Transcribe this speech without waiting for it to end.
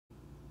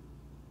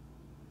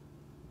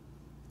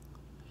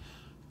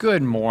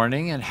Good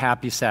morning and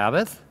happy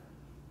Sabbath.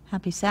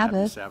 Happy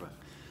Sabbath. Happy Sabbath.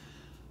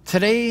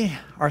 Today,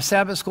 our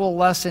Sabbath school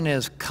lesson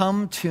is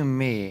Come to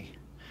Me.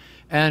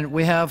 And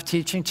we have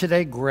teaching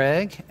today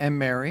Greg and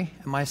Mary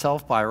and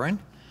myself, Byron.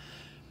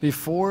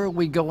 Before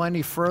we go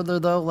any further,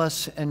 though,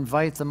 let's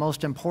invite the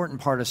most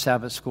important part of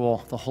Sabbath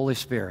school, the Holy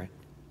Spirit.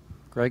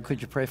 Greg, could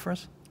you pray for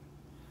us?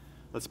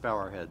 Let's bow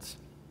our heads.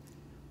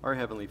 Our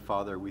Heavenly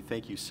Father, we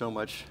thank you so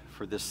much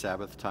for this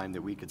Sabbath time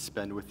that we could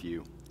spend with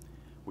you.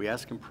 We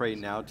ask and pray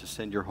now to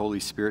send your Holy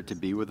Spirit to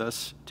be with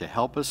us, to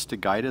help us, to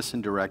guide us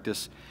and direct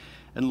us.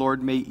 And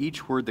Lord, may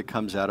each word that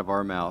comes out of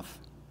our mouth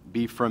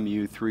be from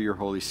you through your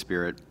Holy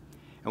Spirit.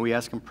 And we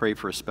ask and pray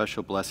for a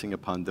special blessing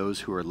upon those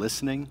who are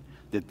listening,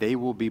 that they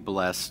will be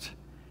blessed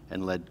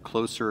and led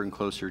closer and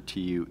closer to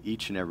you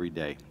each and every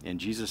day. In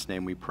Jesus'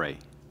 name we pray.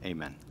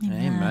 Amen.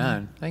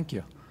 Amen. Thank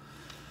you.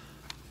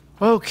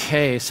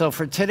 Okay, so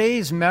for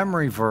today's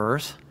memory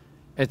verse,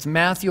 it's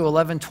Matthew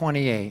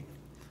 11:28.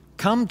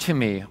 Come to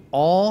me,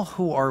 all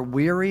who are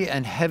weary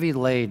and heavy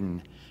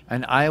laden,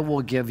 and I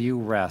will give you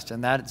rest.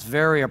 And that's a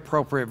very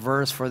appropriate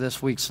verse for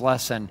this week's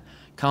lesson.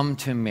 Come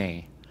to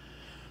me.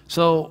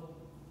 So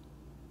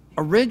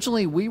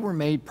originally we were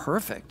made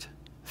perfect,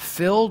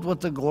 filled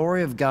with the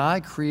glory of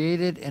God,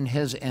 created in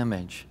his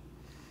image.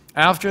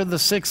 After the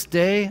sixth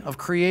day of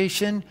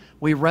creation,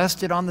 we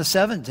rested on the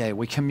seventh day.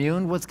 We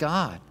communed with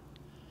God.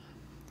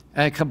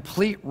 A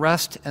complete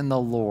rest in the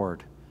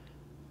Lord,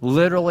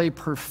 literally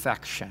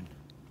perfection.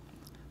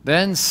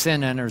 Then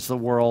sin enters the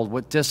world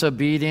with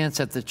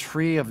disobedience at the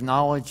tree of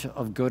knowledge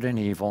of good and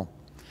evil.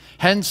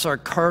 Hence our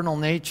carnal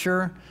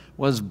nature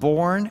was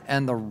born,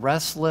 and the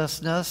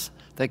restlessness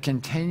that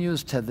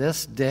continues to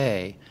this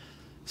day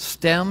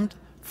stemmed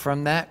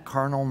from that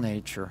carnal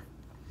nature.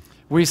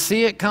 We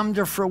see it come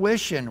to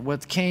fruition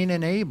with Cain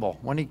and Abel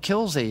when he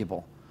kills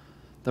Abel,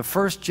 the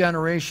first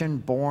generation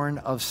born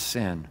of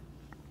sin.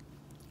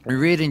 We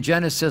read in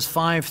Genesis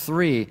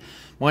 5:3,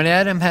 when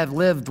Adam had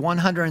lived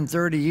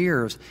 130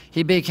 years,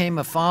 he became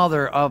a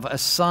father of a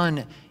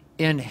son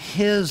in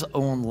his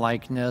own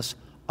likeness,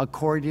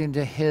 according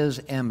to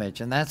his image.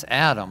 And that's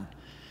Adam.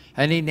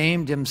 And he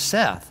named him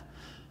Seth.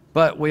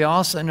 But we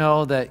also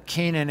know that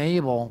Cain and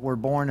Abel were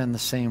born in the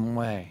same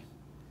way.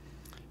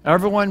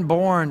 Everyone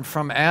born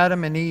from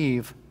Adam and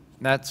Eve,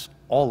 that's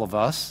all of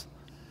us,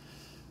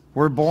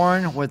 were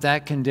born with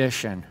that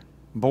condition.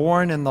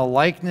 Born in the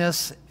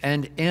likeness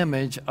and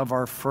image of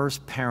our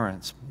first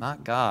parents,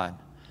 not God.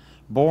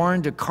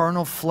 Born to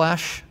carnal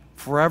flesh,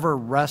 forever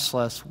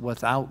restless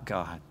without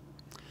God.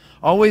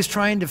 Always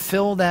trying to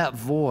fill that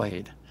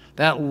void,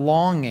 that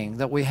longing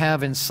that we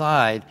have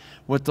inside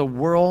with the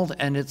world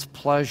and its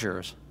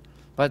pleasures.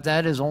 But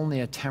that is only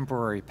a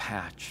temporary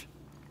patch.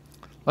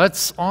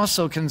 Let's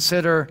also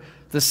consider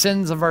the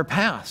sins of our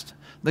past,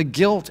 the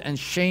guilt and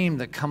shame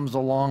that comes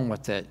along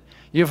with it.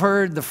 You've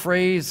heard the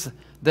phrase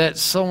that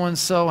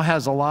so-and-so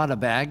has a lot of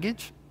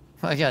baggage.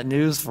 I got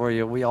news for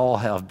you. We all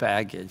have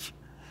baggage.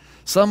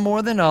 Some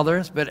more than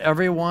others, but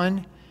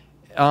everyone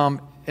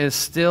it's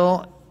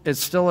still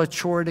a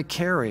chore to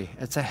carry.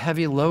 It's a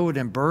heavy load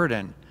and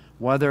burden,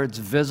 whether it's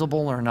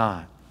visible or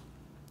not.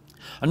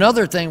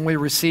 Another thing we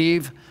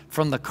receive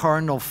from the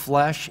carnal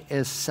flesh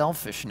is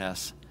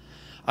selfishness.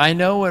 I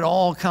know it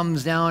all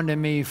comes down to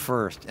me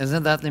first.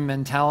 Isn't that the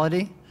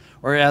mentality?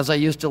 Or as I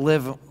used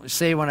to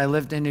say when I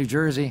lived in New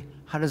Jersey,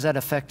 how does that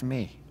affect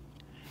me?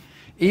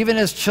 Even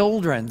as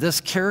children, this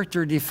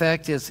character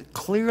defect is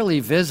clearly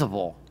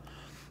visible.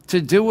 To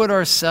do it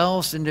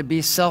ourselves and to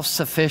be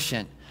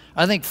self-sufficient.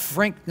 I think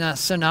Frank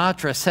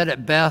Sinatra said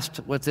it best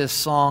with this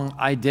song,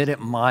 I Did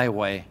It My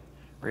Way.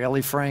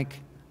 Really,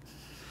 Frank?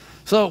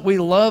 So we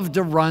love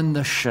to run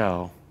the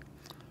show.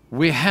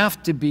 We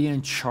have to be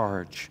in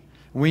charge.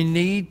 We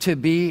need to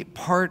be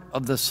part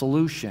of the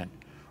solution,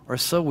 or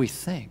so we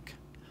think.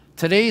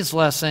 Today's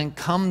lesson,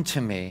 Come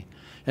to Me,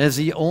 is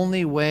the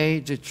only way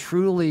to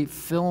truly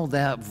fill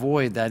that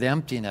void, that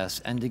emptiness,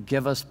 and to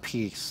give us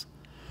peace.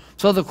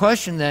 So the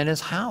question then is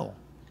how?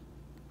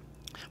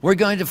 We're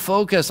going to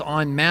focus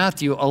on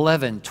Matthew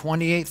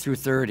 11:28 through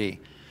 30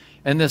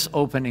 in this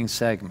opening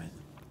segment.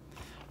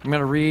 I'm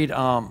going to read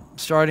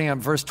starting at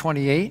verse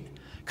 28.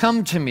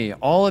 Come to me,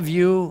 all of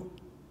you,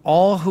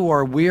 all who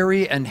are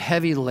weary and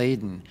heavy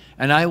laden,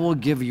 and I will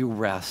give you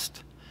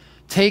rest.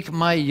 Take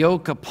my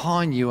yoke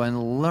upon you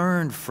and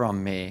learn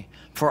from me,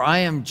 for I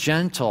am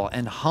gentle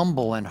and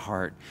humble in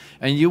heart,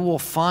 and you will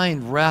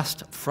find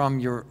rest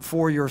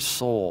for your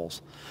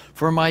souls.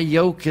 For my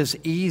yoke is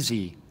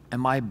easy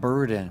and my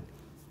burden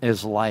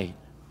is light.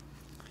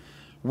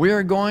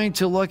 We're going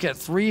to look at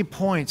 3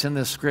 points in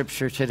this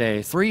scripture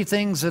today, 3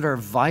 things that are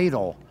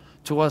vital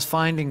to us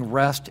finding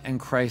rest in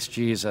Christ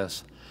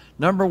Jesus.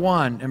 Number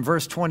 1, in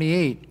verse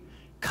 28,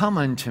 come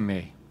unto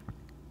me.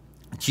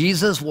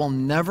 Jesus will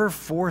never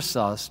force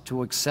us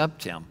to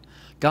accept him.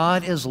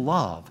 God is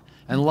love,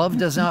 and love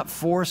does not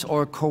force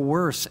or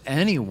coerce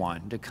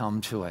anyone to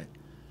come to it.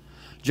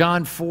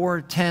 John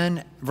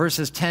 4:10,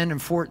 verses 10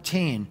 and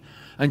 14.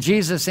 And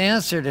Jesus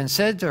answered and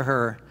said to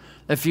her,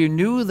 if you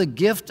knew the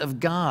gift of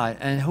God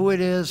and who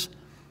it is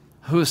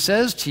who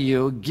says to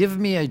you, 'Give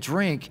me a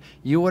drink,'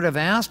 you would have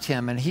asked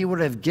him, and he would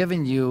have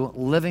given you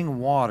living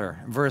water."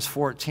 Verse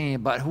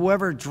 14, "But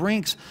whoever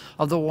drinks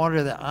of the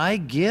water that I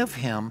give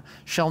him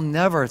shall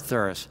never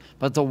thirst,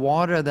 but the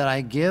water that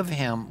I give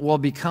him will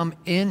become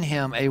in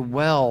him a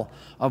well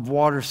of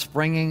water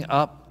springing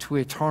up to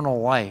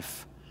eternal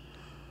life."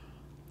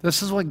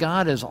 This is what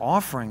God is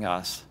offering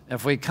us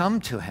if we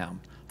come to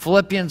him.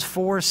 Philippians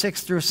 4,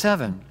 6 through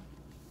 7.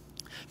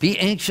 "Be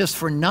anxious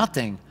for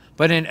nothing,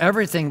 but in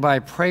everything by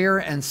prayer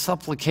and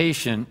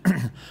supplication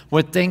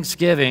with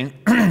thanksgiving,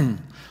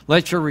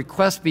 let your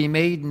requests be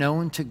made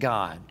known to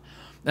God.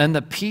 And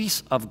the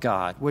peace of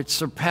God, which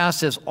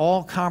surpasses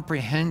all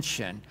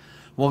comprehension,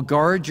 will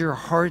guard your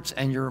hearts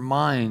and your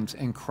minds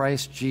in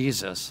Christ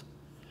Jesus."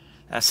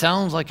 That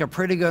sounds like a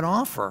pretty good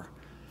offer.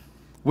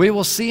 We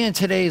will see in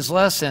today's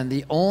lesson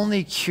the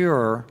only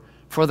cure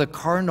for the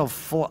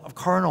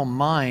carnal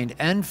mind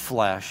and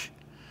flesh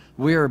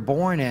we are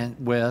born in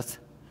with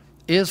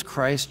is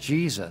Christ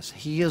Jesus.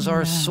 He is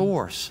our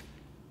source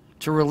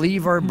to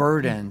relieve our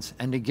burdens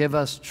and to give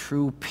us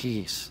true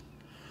peace.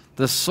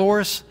 The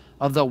source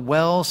of the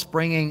well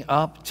springing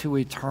up to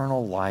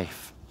eternal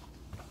life.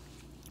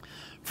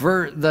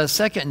 The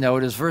second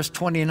note is verse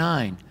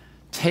 29.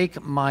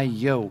 "Take my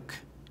yoke."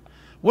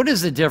 What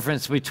is the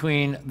difference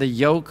between the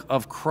yoke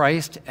of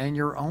Christ and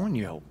your own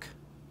yoke?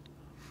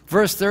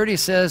 Verse 30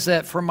 says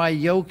that, "For my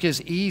yoke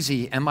is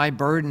easy and my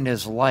burden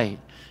is light."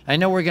 I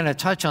know we're going to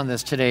touch on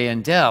this today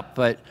in depth,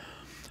 but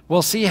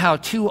we'll see how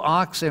two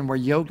oxen were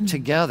yoked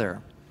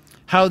together,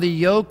 how the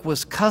yoke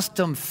was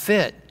custom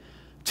fit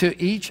to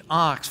each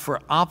ox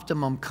for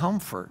optimum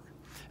comfort,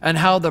 and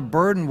how the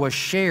burden was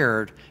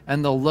shared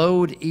and the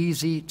load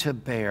easy to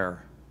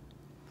bear.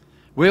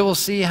 We will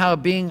see how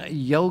being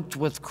yoked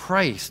with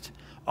Christ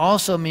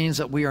also means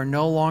that we are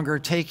no longer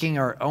taking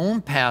our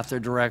own path or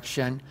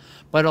direction,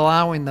 but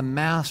allowing the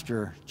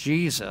Master,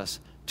 Jesus,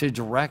 to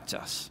direct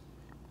us.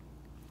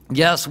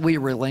 Yes, we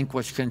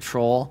relinquish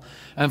control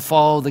and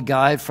follow the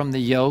guide from the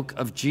yoke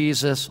of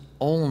Jesus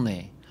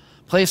only,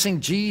 placing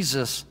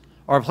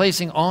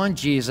on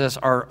Jesus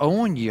our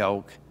own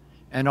yoke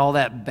and all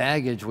that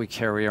baggage we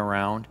carry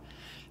around.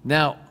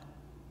 Now,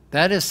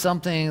 that is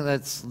something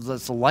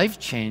that's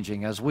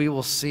life-changing, as we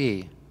will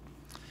see.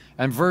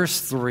 And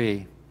verse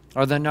 3,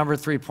 or the number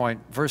 3 point,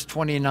 verse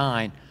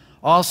 29,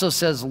 also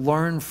says,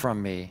 "Learn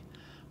from me."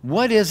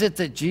 What is it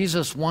that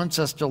Jesus wants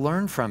us to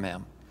learn from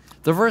him?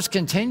 The verse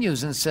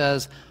continues and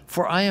says,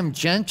 "For I am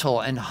gentle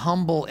and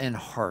humble in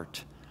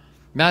heart."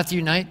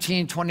 Matthew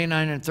 19,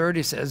 29 and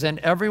 30 says, "And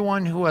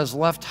everyone who has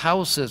left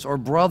houses or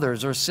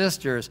brothers or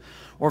sisters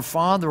or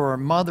father or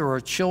mother or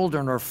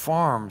children or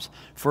farms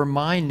for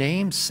my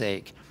name's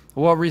sake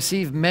will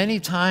receive many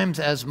times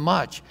as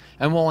much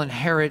and will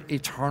inherit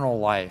eternal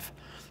life.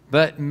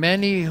 But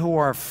many who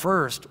are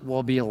first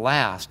will be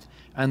last,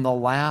 and the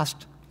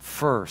last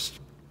first."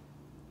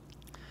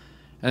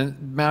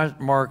 And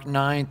Mark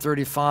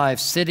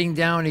 9:35, "Sitting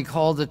down, he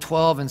called the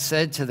 12 and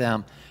said to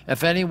them,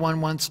 'If anyone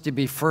wants to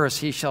be first,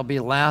 he shall be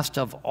last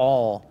of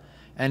all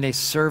and a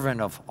servant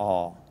of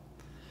all.'"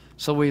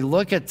 So we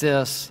look at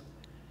this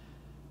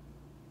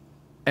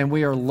and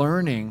we are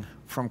learning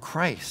from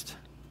Christ.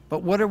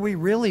 But what are we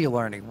really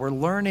learning? We're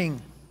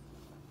learning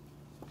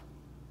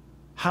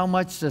how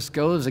much this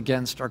goes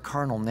against our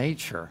carnal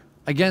nature,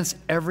 against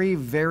every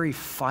very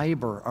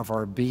fiber of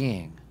our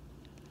being.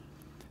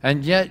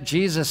 And yet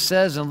Jesus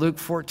says in Luke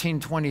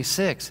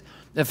 14:26,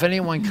 "If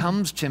anyone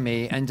comes to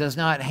me and does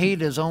not hate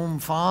his own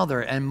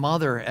father and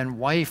mother and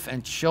wife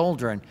and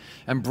children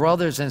and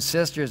brothers and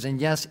sisters,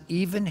 and yes,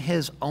 even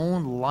his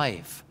own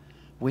life,"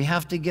 we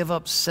have to give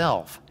up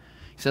self.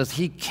 He says,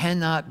 "he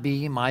cannot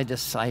be my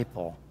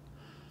disciple."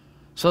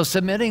 So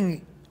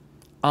submitting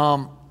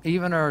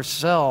even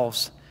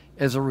ourselves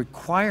is a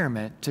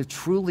requirement to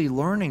truly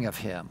learning of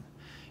him.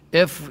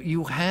 If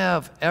you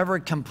have ever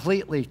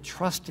completely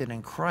trusted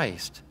in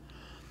Christ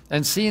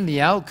and seen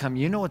the outcome,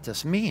 you know what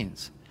this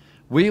means.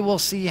 We will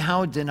see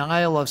how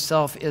denial of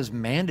self is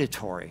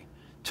mandatory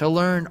to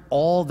learn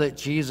all that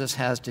Jesus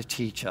has to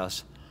teach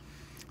us.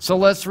 So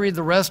let's read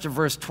the rest of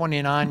verse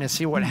 29 and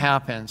see what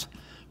happens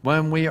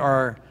when we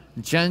are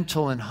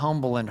gentle and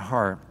humble in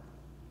heart.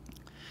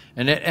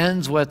 And it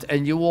ends with,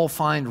 "And you will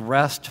find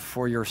rest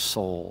for your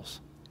souls."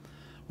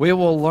 We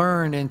will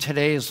learn in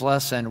today's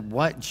lesson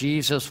what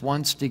Jesus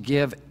wants to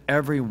give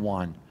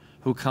everyone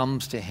who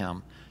comes to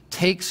him,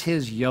 takes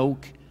his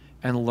yoke,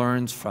 and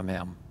learns from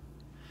him.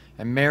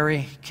 And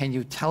Mary, can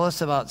you tell us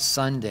about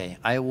Sunday,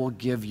 "I will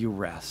give you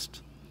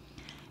rest"?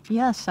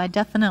 Yes, I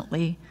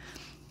definitely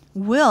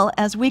will.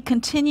 As we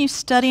continue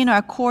studying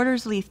our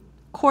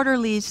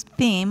quarterly's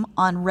theme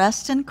on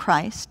rest in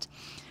Christ,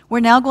 we're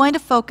now going to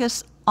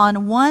focus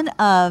on one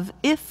of,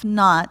 if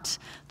not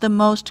the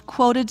most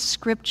quoted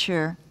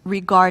scripture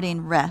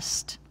regarding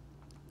rest.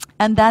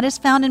 And that is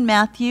found in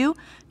Matthew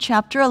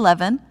chapter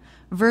 11,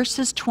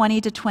 verses 20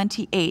 to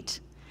 28.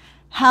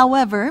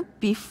 However,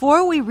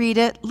 before we read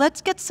it,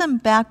 let's get some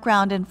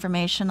background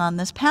information on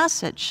this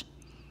passage.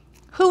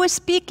 Who is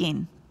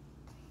speaking?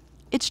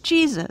 It's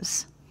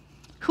Jesus.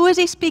 Who is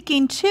he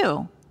speaking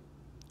to?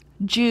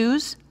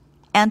 Jews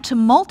and to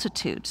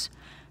multitudes.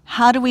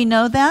 How do we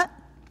know that?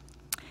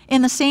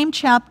 In the same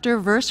chapter,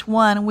 verse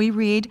 1, we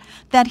read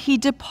that he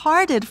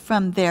departed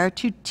from there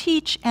to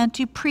teach and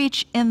to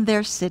preach in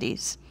their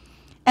cities.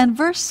 And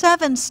verse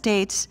 7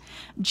 states,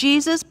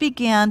 Jesus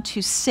began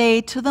to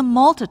say to the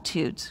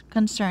multitudes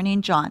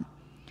concerning John.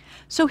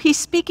 So he's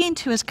speaking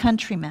to his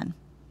countrymen.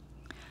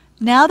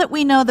 Now that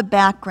we know the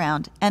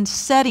background and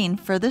setting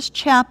for this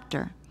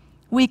chapter,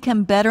 we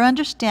can better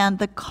understand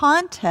the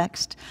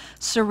context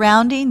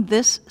surrounding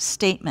this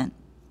statement.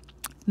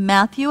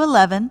 Matthew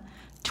 11,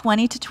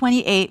 20 to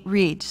 28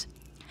 reads,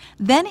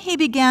 Then he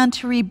began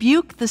to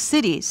rebuke the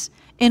cities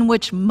in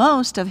which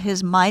most of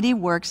his mighty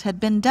works had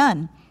been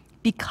done,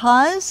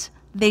 because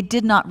they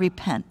did not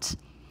repent.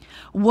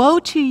 Woe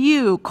to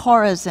you,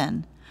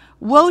 Chorazin!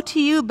 Woe to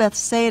you,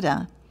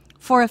 Bethsaida!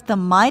 For if the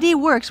mighty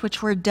works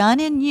which were done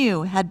in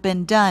you had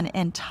been done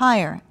in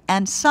Tyre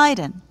and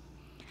Sidon,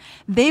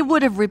 they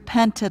would have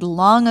repented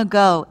long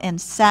ago in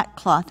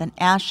sackcloth and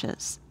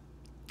ashes.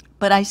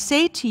 But I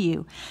say to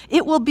you,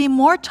 it will be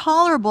more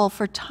tolerable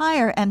for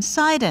Tyre and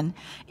Sidon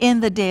in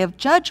the day of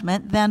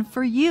judgment than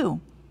for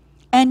you.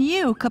 And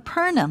you,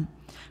 Capernaum,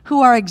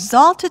 who are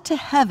exalted to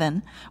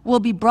heaven, will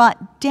be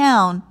brought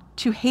down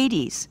to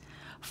Hades.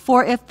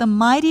 For if the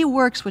mighty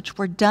works which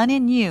were done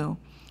in you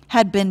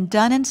had been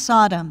done in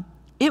Sodom,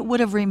 it would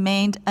have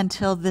remained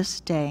until this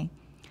day.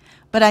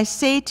 But I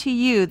say to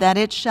you that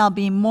it shall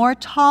be more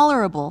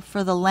tolerable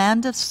for the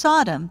land of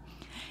Sodom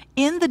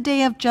in the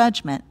day of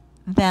judgment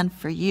than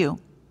for you.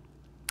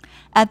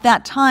 At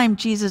that time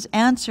Jesus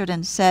answered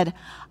and said,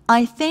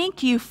 I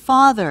thank you,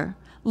 Father,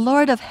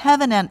 Lord of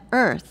heaven and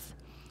earth,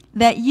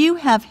 that you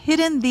have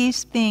hidden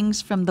these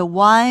things from the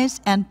wise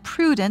and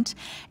prudent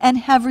and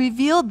have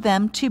revealed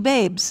them to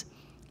babes.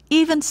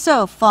 Even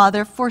so,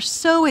 Father, for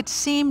so it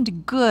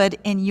seemed good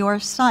in your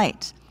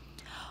sight.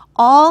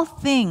 All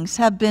things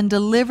have been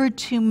delivered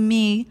to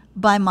me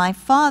by my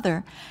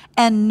Father,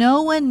 and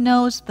no one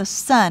knows the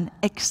Son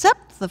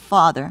except the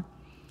Father,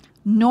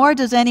 nor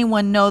does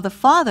anyone know the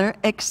Father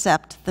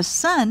except the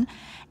Son,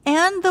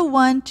 and the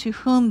one to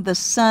whom the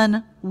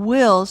Son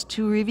wills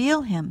to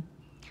reveal him.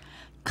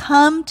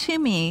 Come to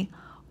me,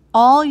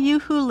 all you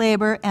who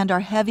labor and are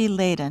heavy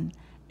laden,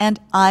 and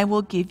I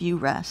will give you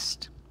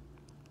rest.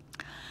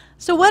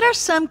 So what are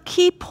some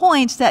key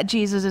points that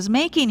Jesus is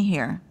making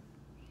here?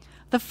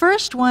 The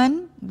first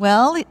one,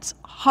 well, it's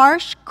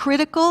harsh,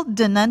 critical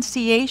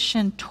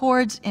denunciation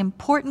towards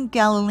important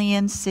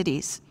Galilean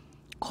cities,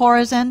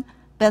 Chorazin,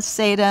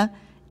 Bethsaida,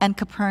 and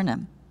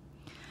Capernaum.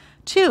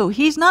 2,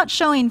 he's not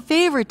showing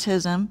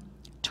favoritism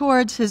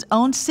towards his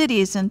own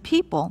cities and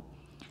people.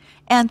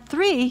 And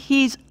 3,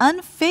 he's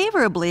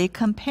unfavorably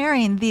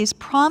comparing these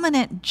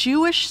prominent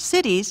Jewish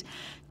cities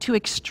to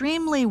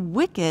extremely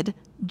wicked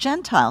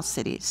Gentile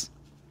cities.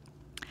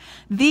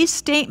 These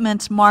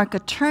statements mark a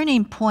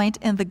turning point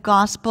in the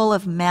Gospel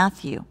of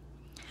Matthew.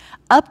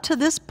 Up to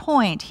this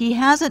point, he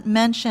hasn't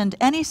mentioned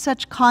any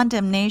such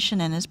condemnation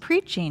in his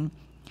preaching.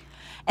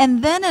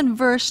 And then in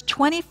verses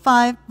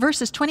 25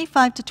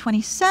 to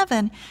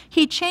 27,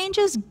 he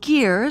changes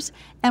gears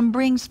and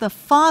brings the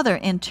Father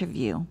into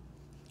view.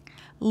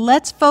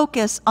 Let's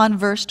focus on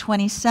verse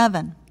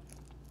 27.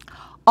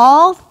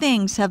 All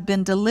things have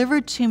been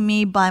delivered to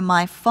me by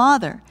my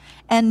Father,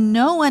 and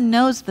no one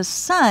knows the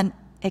Son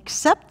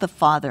except the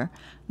Father,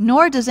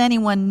 nor does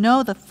anyone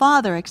know the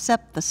Father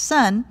except the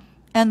Son,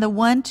 and the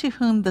one to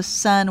whom the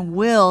Son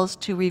wills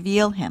to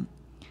reveal him.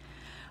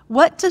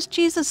 What does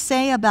Jesus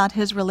say about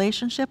his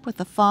relationship with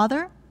the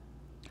Father?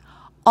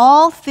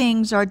 All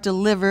things are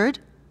delivered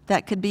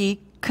that could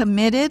be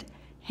committed,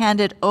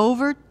 handed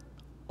over,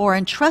 or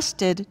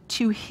entrusted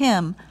to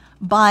him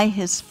by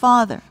his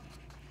Father.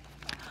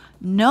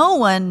 No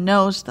one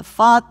knows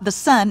the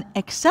Son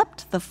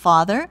except the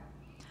Father.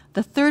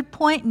 The third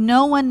point,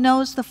 no one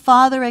knows the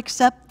Father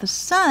except the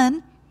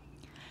Son.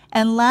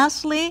 And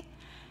lastly,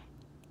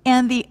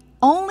 and the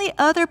only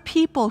other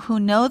people who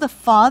know the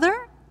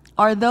Father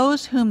are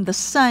those whom the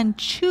Son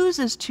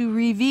chooses to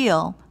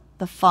reveal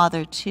the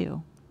Father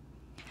to.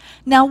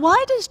 Now,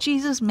 why does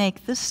Jesus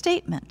make this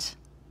statement?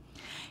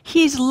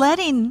 He's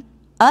letting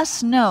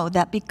us know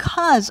that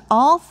because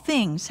all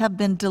things have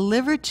been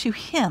delivered to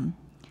him,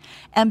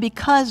 and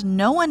because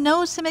no one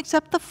knows him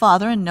except the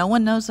Father, and no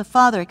one knows the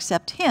Father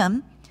except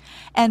him,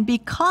 and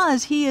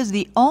because he is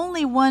the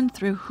only one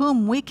through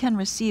whom we can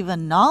receive a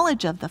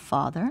knowledge of the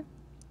Father,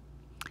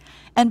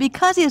 and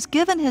because he has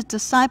given his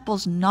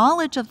disciples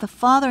knowledge of the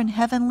Father in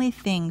heavenly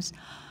things,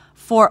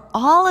 for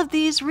all of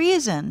these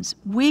reasons,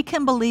 we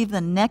can believe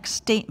the next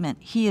statement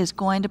he is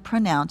going to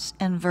pronounce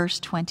in verse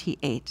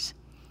 28.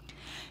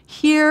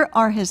 Here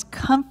are his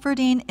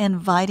comforting,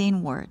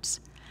 inviting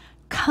words.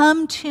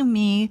 Come to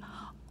me,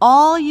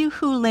 all you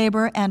who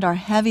labor and are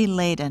heavy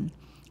laden,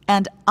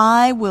 and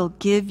I will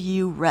give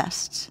you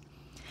rest.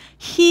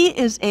 He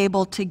is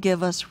able to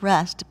give us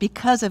rest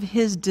because of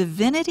his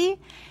divinity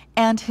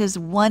and his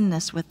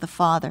oneness with the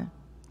Father.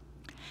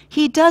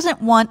 He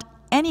doesn't want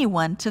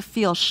anyone to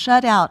feel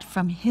shut out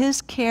from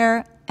his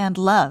care and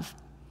love.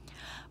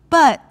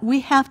 But we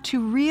have to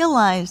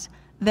realize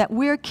that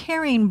we're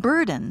carrying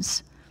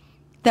burdens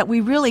that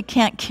we really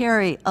can't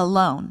carry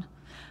alone.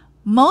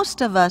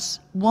 Most of us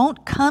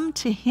won't come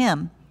to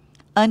him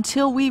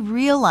until we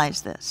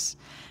realize this.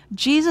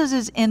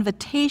 Jesus'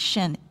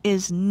 invitation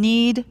is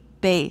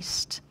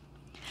need-based.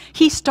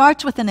 He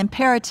starts with an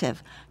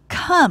imperative,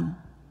 come.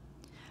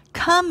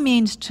 Come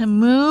means to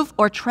move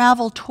or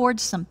travel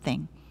towards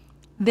something.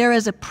 There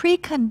is a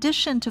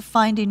precondition to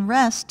finding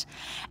rest,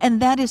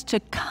 and that is to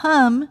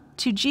come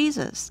to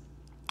Jesus.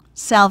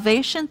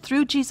 Salvation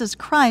through Jesus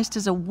Christ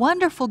is a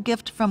wonderful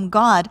gift from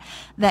God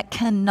that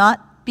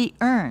cannot be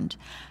earned.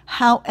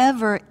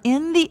 However,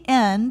 in the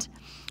end,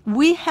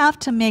 we have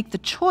to make the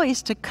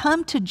choice to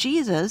come to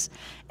Jesus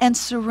and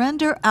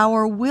surrender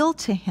our will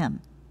to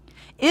him.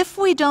 If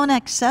we don't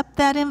accept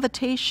that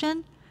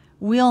invitation,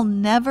 we'll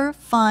never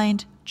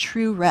find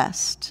true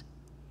rest.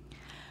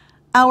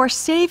 Our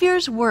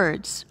Savior's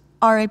words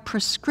are a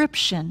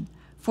prescription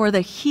for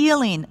the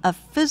healing of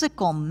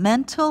physical,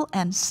 mental,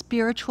 and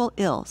spiritual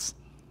ills.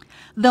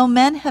 Though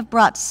men have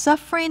brought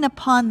suffering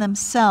upon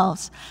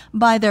themselves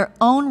by their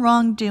own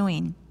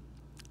wrongdoing,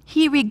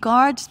 he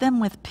regards them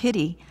with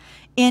pity.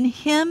 In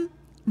him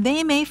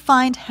they may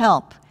find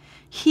help.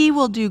 He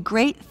will do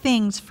great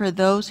things for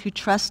those who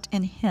trust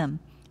in him.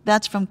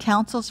 That's from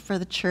Counsels for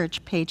the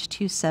Church, page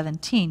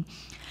 217.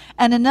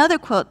 And another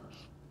quote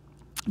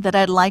that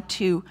I'd like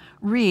to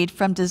read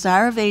from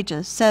Desire of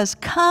Ages says,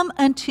 "Come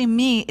unto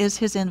me" is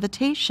his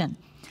invitation.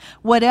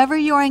 Whatever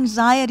your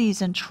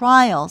anxieties and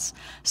trials,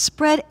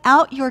 spread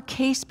out your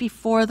case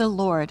before the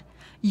Lord.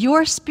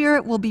 Your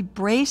spirit will be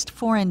braced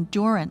for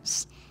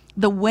endurance.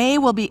 The way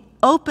will be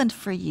opened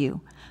for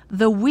you.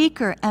 The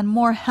weaker and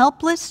more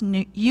helpless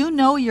you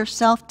know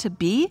yourself to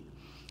be,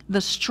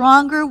 the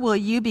stronger will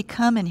you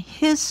become in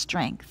his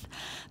strength.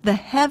 The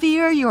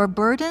heavier your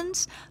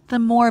burdens, the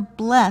more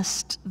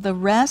blessed the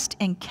rest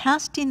in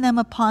casting them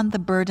upon the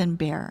burden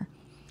bearer.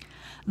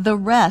 The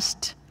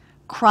rest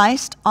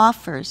Christ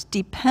offers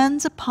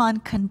depends upon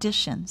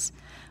conditions,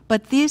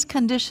 but these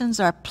conditions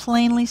are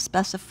plainly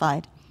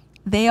specified.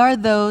 They are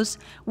those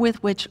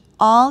with which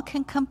all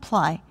can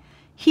comply.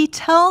 He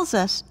tells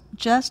us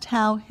just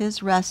how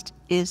his rest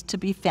is to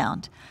be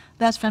found.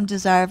 That's from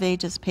Desire of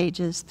Ages,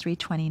 pages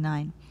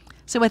 329.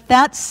 So with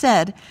that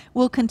said,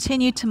 we'll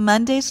continue to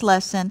Monday's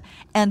lesson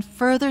and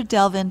further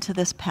delve into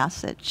this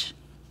passage.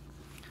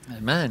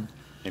 Amen.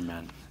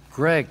 Amen.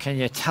 Greg, can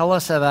you tell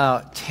us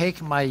about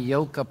 "Take My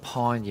Yoke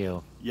Upon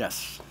You"?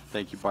 Yes.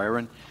 Thank you,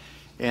 Byron.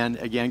 And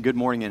again, good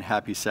morning and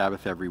happy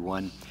Sabbath,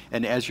 everyone.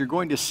 And as you're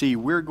going to see,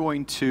 we're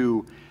going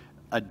to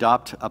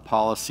adopt a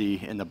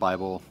policy in the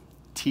Bible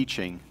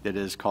teaching that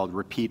is called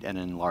repeat and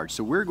enlarge.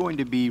 So we're going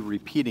to be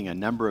repeating a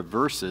number of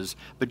verses,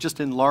 but just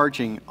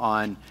enlarging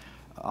on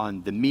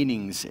the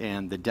meanings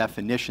and the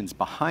definitions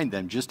behind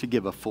them, just to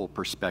give a full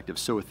perspective.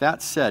 So with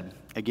that said,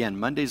 again,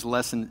 Monday's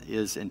lesson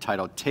is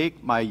entitled,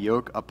 "Take My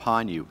Yoke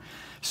Upon You."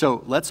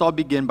 So let's all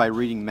begin by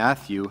reading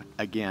Matthew,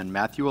 again,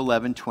 Matthew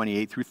 11,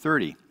 28 through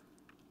 30,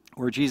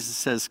 where Jesus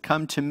says,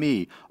 "Come to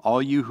me,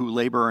 all you who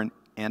labor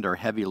and are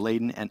heavy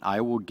laden, and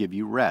I will give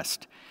you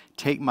rest.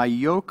 Take my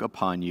yoke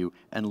upon you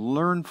and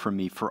learn from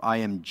me, for I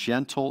am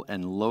gentle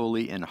and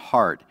lowly in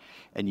heart,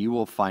 and you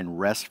will find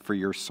rest for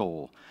your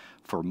soul.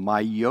 For my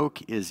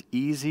yoke is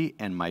easy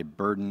and my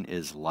burden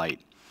is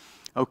light."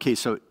 Okay,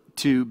 so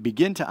to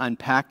begin to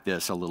unpack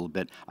this a little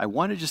bit, I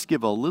want to just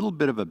give a little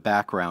bit of a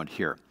background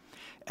here.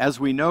 As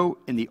we know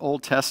in the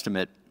Old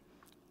Testament,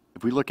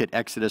 if we look at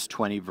Exodus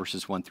 20,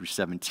 verses 1 through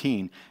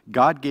 17,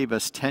 God gave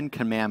us 10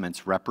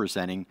 commandments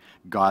representing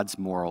God's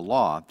moral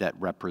law that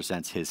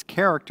represents his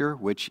character,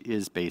 which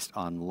is based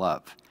on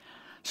love.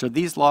 So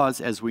these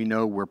laws, as we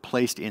know, were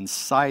placed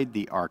inside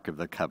the Ark of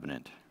the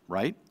Covenant,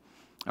 right?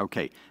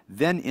 Okay,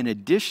 then in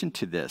addition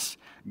to this,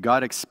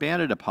 God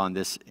expanded upon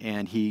this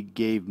and he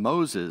gave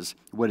Moses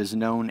what is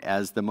known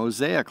as the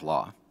Mosaic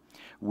Law,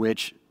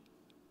 which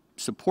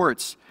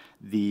supports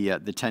the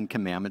 10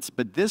 Commandments,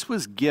 but this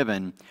was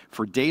given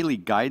for daily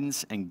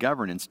guidance and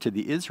governance to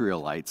the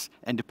Israelites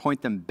and to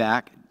point them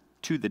back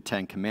to the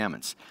 10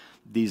 Commandments.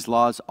 These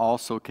laws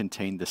also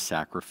contained the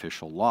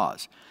sacrificial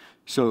laws.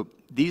 So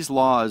these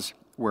laws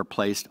were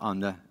placed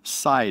on the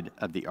side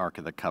of the Ark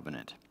of the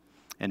Covenant.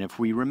 And if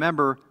we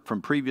remember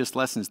from previous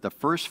lessons, the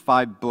first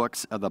 5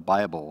 books of the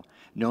Bible,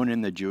 known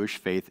in the Jewish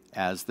faith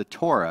as the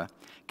Torah,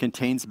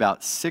 contains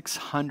about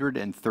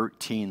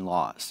 613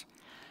 laws.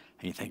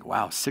 And you think,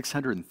 wow,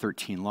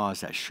 613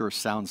 laws, that sure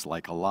sounds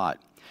like a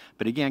lot.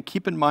 But again,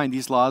 keep in mind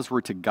these laws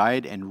were to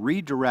guide and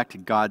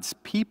redirect God's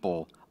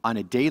people on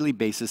a daily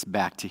basis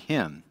back to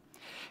him.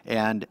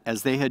 And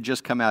as they had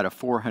just come out of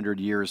 400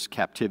 years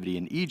captivity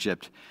in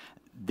Egypt,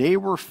 they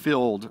were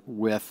filled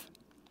with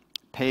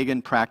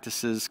pagan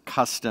practices,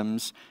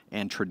 customs,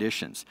 and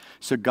traditions.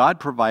 So God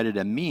provided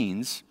a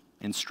means,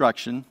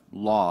 instruction,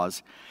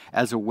 laws,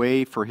 as a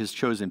way for his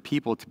chosen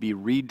people to be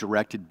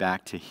redirected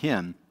back to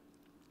him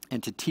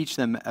and to teach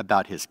them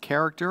about his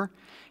character,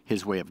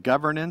 his way of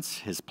governance,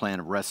 his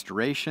plan of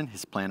restoration,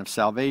 his plan of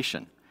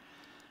salvation.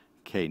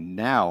 Okay,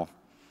 now,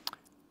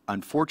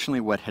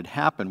 Unfortunately, what had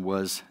happened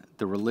was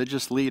the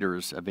religious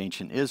leaders of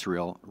ancient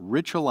Israel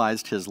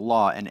ritualized his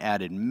law and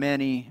added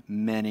many,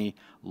 many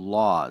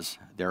laws,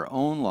 their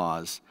own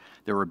laws,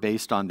 that were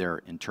based on their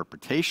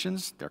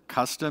interpretations, their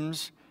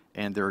customs,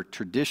 and their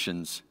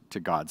traditions to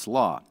God's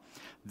law,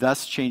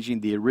 thus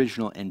changing the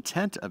original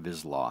intent of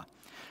his law.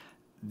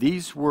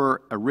 These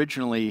were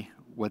originally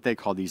what they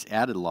call these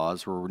added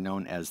laws were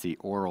known as the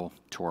oral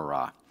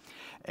Torah.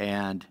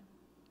 And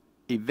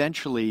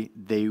eventually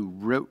they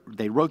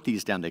wrote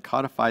these down, they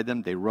codified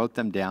them, they wrote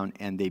them down,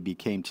 and they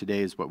became today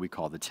is what we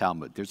call the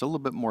Talmud. There's a little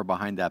bit more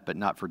behind that, but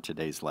not for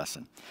today's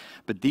lesson.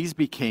 But these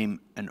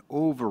became an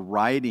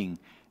overriding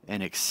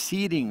and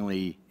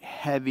exceedingly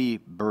heavy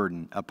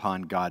burden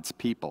upon God's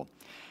people.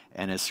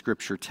 And as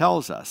Scripture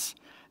tells us,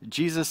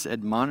 Jesus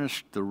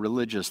admonished the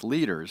religious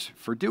leaders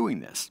for doing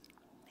this.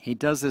 He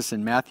does this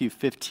in Matthew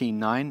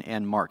 15:9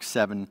 and Mark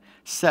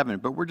 7:7,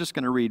 but we're just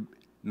going to read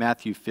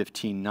Matthew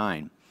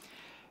 15:9.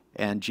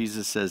 And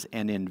Jesus says,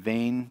 "And in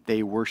vain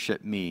they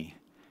worship me,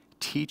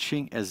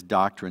 teaching as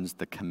doctrines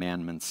the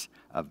commandments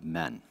of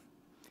men."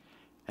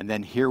 And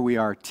then here we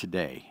are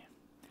today.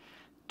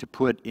 To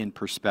put in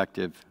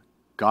perspective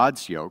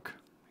God's yoke,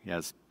 he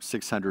has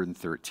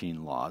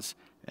 613 laws,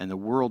 and the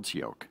world's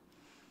yoke.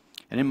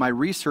 And in my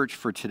research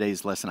for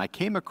today's lesson, I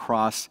came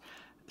across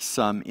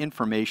some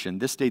information.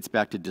 This dates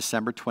back to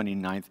December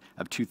 29th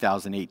of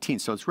 2018,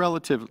 so it's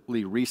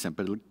relatively recent,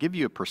 but it'll give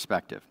you a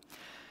perspective.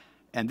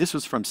 And this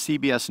was from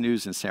CBS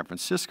News in San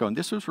Francisco, and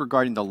this was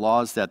regarding the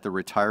laws that the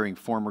retiring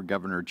former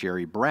Governor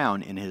Jerry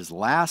Brown, in his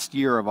last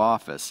year of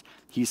office,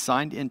 he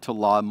signed into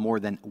law more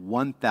than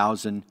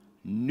 1,000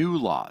 new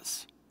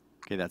laws.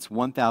 Okay, that's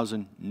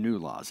 1,000 new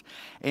laws.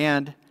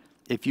 And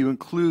if you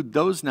include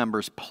those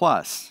numbers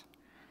plus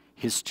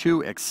his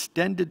 2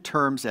 extended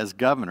terms as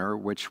governor,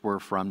 which were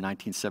from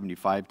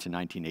 1975 to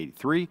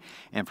 1983,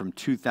 and from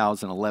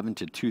 2011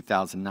 to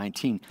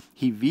 2019,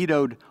 he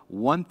vetoed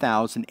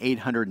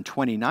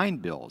 1,829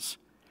 bills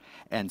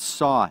and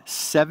saw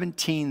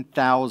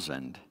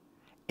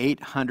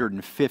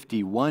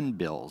 17,851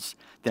 bills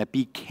that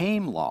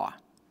became law.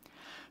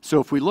 So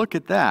if we look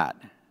at that,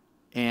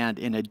 and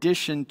in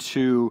addition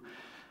to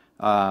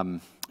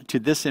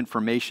this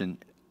information,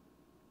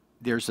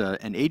 there's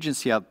an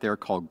agency out there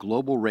called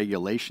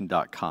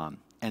globalregulation.com,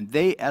 and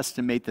they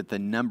estimate that the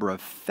number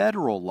of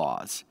federal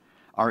laws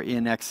are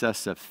in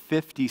excess of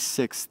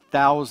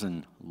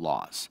 56,000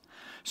 laws.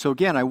 So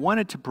again, I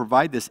wanted to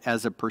provide this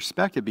as a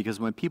perspective because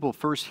when people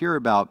first hear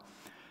about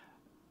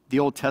the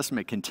Old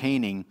Testament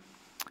containing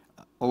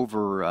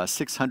over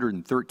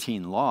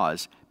 613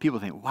 laws, people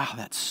think, wow,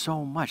 that's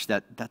so much.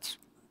 That's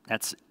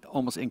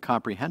almost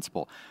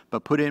incomprehensible.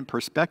 But put it in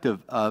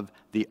perspective of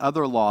the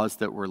other laws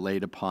that were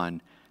laid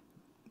upon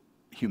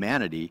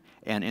humanity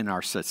and in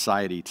our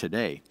society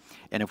today.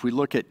 And if we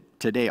look at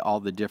today all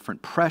the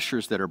different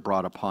pressures that are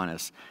brought upon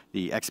us,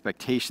 the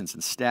expectations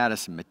and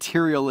status and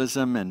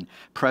materialism and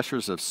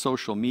pressures of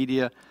social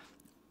media,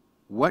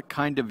 what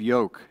kind of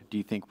yoke do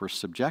you think we're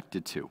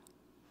subjected to?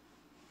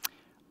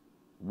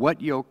 What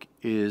yoke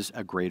is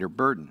a greater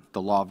burden,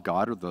 the law of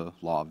God or the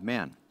law of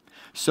man?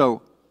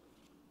 So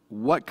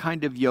what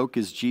kind of yoke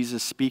is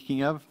Jesus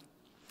speaking of?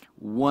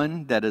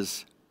 One that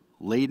is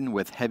laden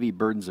with heavy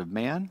burdens of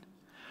man?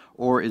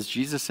 Or is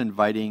Jesus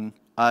inviting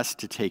us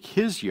to take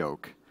his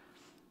yoke,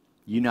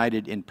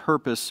 united in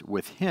purpose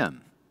with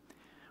him,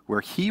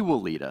 where he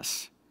will lead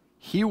us,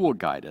 he will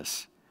guide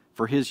us,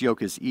 for his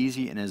yoke is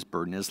easy and his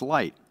burden is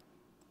light?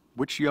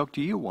 Which yoke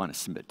do you want to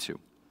submit to?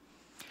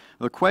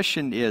 The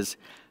question is,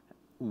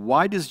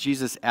 why does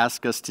Jesus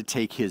ask us to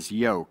take his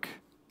yoke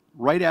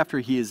right after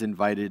he is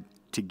invited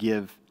to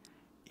give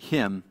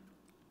him,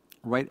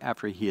 right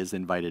after he has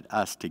invited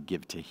us to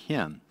give to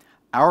him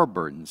our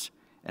burdens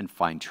and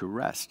find true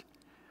rest?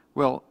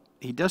 Well,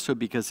 he does so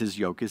because his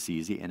yoke is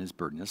easy and his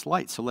burden is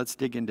light. So let's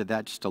dig into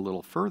that just a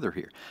little further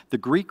here. The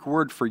Greek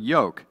word for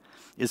yoke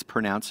is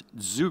pronounced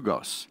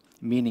zugos,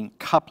 meaning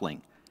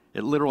coupling.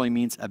 It literally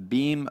means a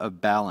beam of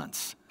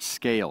balance,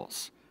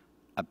 scales,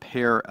 a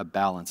pair of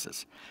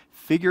balances.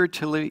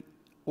 Figuratively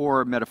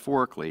or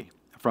metaphorically,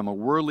 from a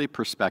worldly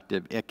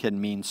perspective, it can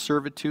mean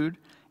servitude,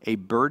 a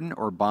burden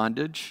or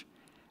bondage,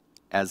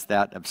 as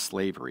that of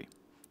slavery.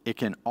 It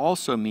can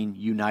also mean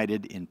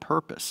united in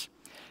purpose.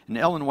 And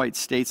Ellen White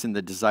states in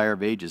The Desire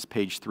of Ages,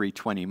 page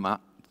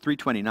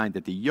 329,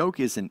 that the yoke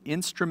is an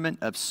instrument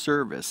of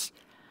service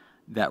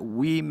that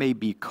we may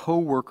be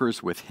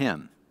co-workers with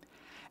him,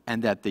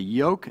 and that the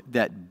yoke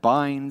that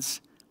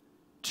binds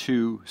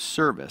to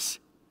service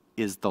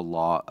is the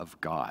law of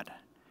God,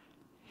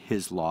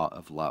 his law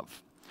of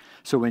love.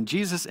 So when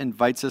Jesus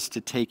invites us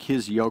to take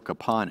his yoke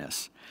upon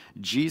us,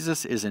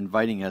 Jesus is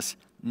inviting us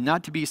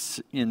not to be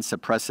in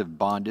suppressive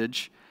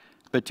bondage,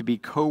 but to be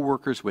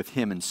co-workers with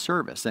him in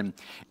service. And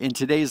in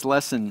today's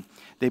lesson,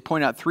 they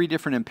point out 3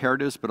 different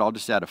imperatives, but I'll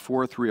just add a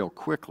 4th real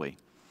quickly.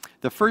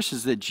 The first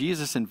is that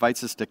Jesus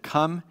invites us to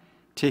come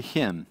to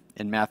him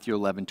in Matthew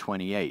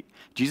 11:28.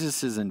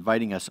 Jesus is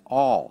inviting us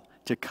all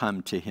to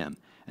come to him.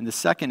 And the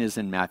second is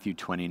in Matthew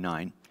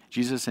 29.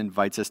 Jesus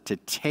invites us to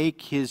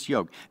take his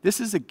yoke. This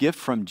is a gift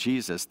from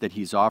Jesus that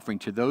he's offering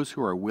to those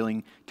who are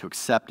willing to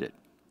accept it.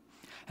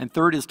 And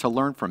third is to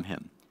learn from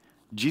him.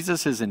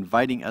 Jesus is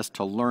inviting us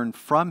to learn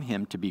from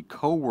him, to be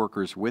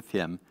co-workers with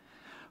him,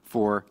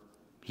 for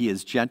he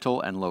is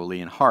gentle and lowly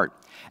in heart.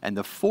 And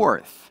the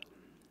fourth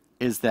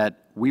is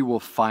that we will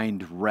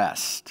find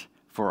rest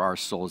for our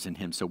souls in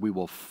him. So we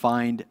will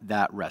find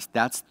that rest.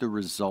 That's the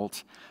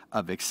result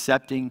of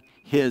accepting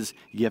his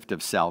gift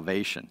of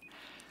salvation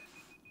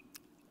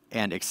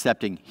and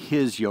accepting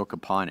his yoke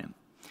upon him.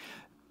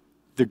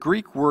 The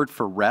Greek word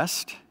for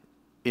rest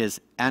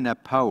is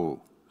anapou,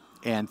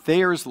 and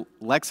Thayer's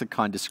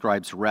lexicon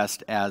describes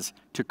rest as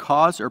to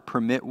cause or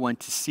permit one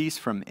to cease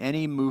from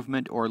any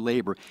movement or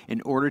labor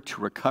in order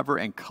to recover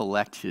and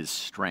collect his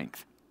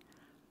strength.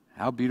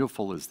 How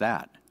beautiful is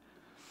that?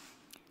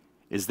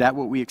 Is that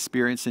what we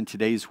experience in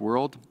today's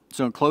world?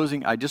 So in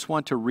closing, I just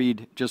want to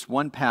read just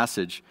one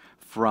passage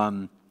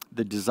from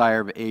The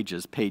Desire of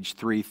Ages, page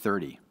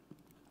 330.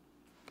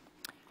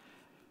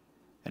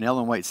 And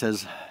Ellen White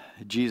says,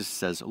 Jesus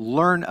says,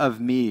 "Learn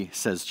of me,"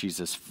 says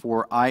Jesus,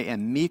 "for I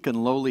am meek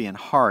and lowly in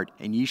heart,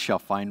 and ye shall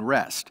find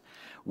rest."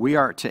 We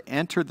are to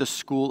enter the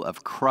school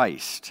of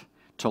Christ,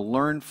 to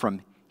learn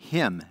from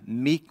him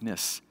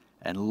meekness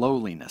and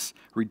lowliness.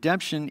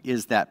 Redemption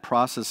is that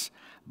process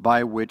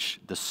by which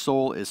the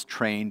soul is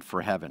trained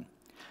for heaven.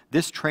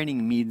 This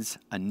training means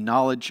a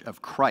knowledge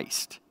of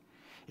Christ.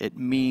 It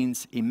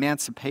means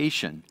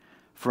emancipation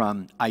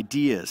from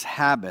ideas,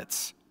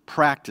 habits,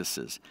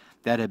 practices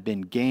that have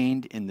been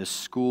gained in the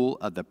school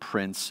of the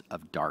prince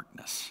of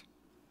darkness.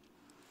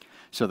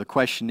 So the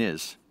question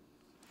is,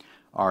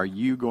 are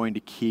you going to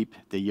keep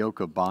the yoke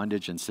of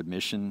bondage and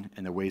submission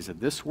in the ways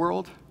of this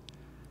world?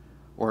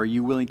 Or are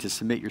you willing to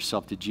submit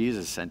yourself to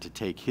Jesus and to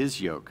take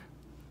his yoke,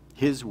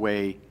 his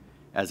way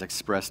as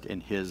expressed in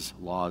his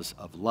laws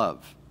of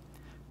love?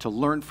 To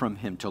learn from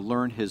him, to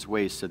learn his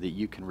ways so that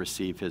you can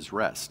receive his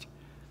rest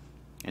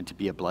and to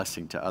be a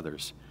blessing to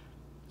others.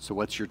 So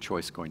what's your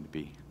choice going to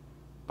be?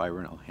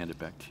 Byron, I'll hand it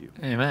back to you.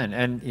 Amen.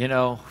 And, you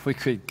know, we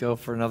could go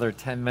for another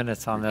 10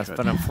 minutes on this,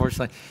 but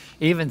unfortunately,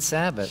 even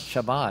Sabbath,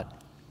 Shabbat,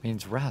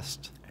 means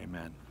rest.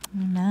 Amen.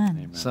 Amen.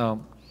 Amen.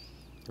 So,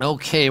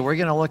 okay, we're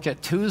going to look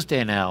at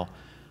Tuesday now.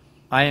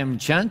 I am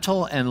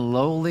gentle and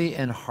lowly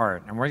in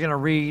heart. And we're going to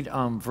read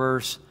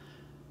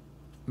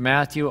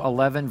Matthew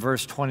 11,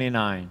 verse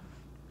 29.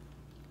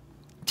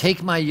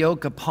 Take my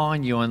yoke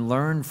upon you and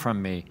learn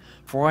from me,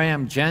 for I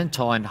am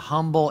gentle and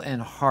humble in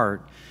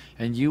heart,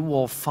 and you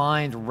will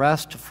find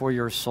rest for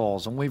your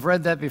souls. And we've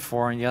read that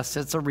before, and yes,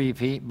 it's a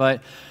repeat,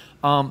 but,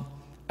 and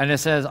it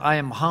says, I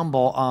am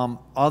humble.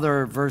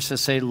 Other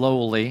verses say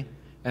lowly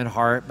in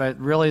heart, but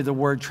really the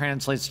word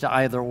translates to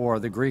either or,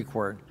 the Greek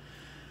word.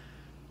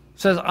 It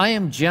says, I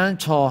am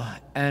gentle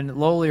and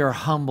lowly or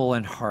humble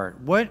in heart.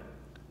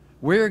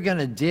 We're going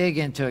to dig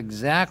into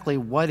exactly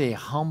what a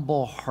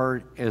humble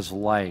heart is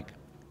like.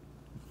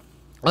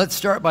 Let's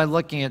start by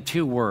looking at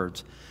two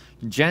words,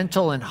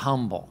 gentle and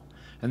humble.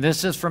 And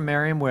this is from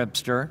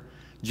Merriam-Webster.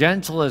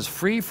 Gentle is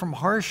free from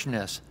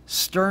harshness,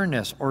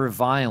 sternness, or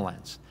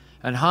violence.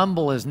 And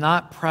humble is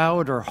not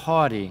proud or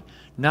haughty,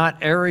 not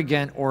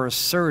arrogant or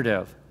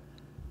assertive.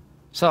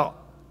 So,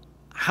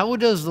 how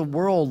does the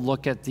world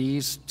look at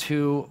these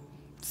two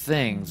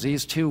things,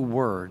 these two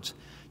words?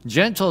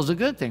 Gentle is a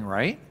good thing,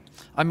 right?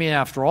 I mean,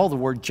 after all, the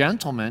word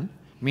gentleman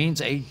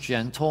means a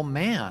gentle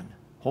man.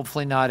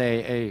 Hopefully not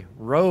a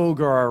rogue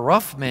or a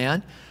rough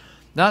man,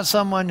 not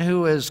someone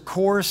who is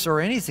coarse or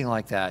anything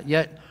like that.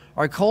 Yet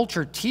our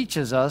culture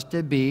teaches us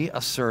to be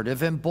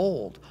assertive and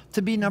bold,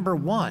 to be number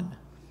one.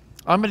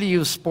 I'm going to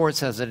use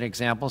sports as an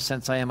example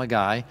since I am a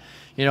guy.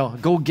 You know,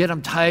 go get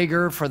them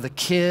Tiger for the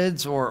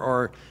kids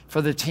or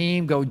for the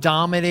team, go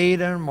dominate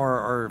them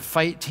or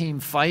fight team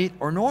fight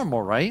or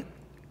normal, right?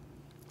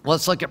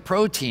 Let's look at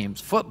pro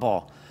teams,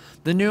 football.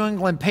 The New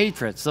England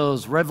Patriots,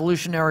 those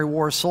Revolutionary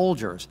War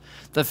soldiers.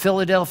 The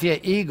Philadelphia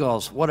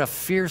Eagles, what a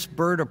fierce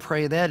bird of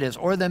prey that is.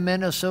 Or the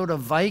Minnesota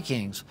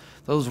Vikings,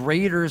 those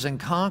raiders and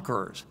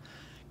conquerors.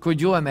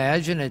 Could you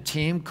imagine a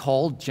team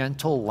called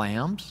Gentle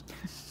Lambs?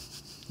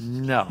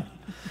 No.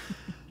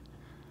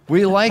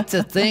 We like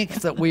to think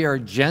that we are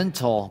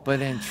gentle,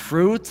 but in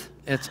truth,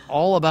 it's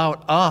all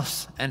about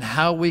us and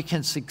how we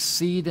can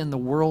succeed in the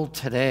world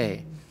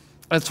today.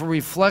 It's a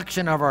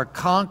reflection of our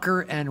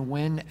conquer and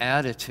win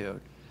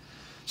attitude.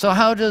 So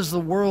how does the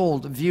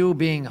world view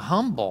being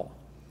humble?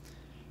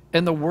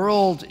 In the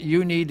world,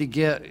 you need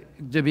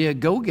to be a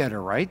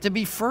go-getter, right? To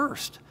be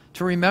first.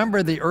 To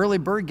remember the early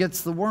bird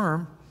gets the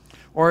worm,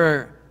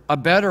 or a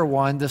better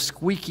one, the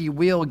squeaky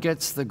wheel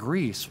gets the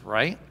grease,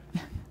 right?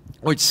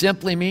 Which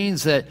simply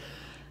means that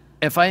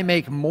if I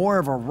make more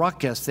of a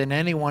ruckus than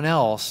anyone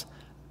else,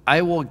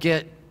 I will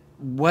get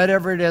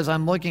whatever it is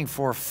I'm looking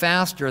for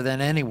faster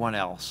than anyone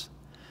else.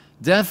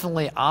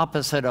 Definitely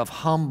opposite of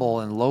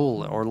humble and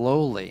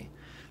lowly.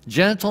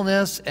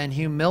 Gentleness and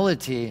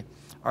humility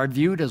are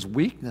viewed as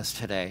weakness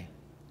today.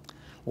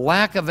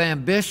 Lack of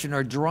ambition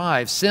or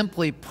drive,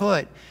 simply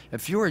put,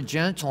 if you are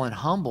gentle and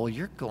humble,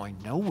 you're going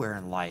nowhere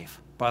in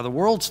life. by the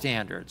world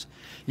standards.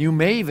 You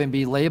may even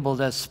be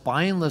labeled as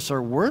spineless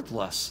or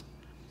worthless.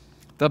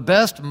 The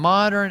best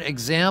modern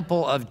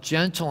example of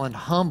gentle and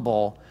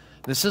humble,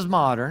 this is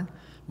modern,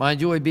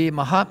 mind you, would be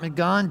Mahatma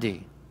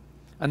Gandhi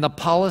and the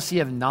policy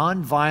of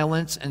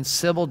nonviolence and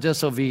civil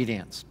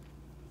disobedience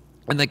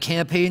and the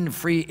campaign to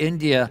free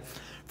India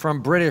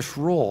from British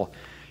rule.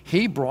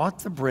 He brought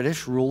the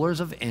British rulers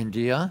of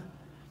India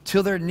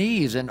to their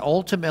knees and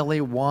ultimately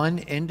won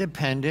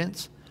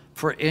independence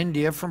for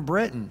India from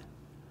Britain.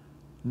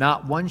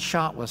 Not one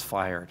shot was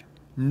fired.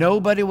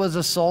 Nobody was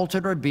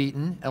assaulted or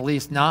beaten, at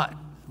least not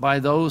by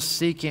those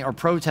seeking or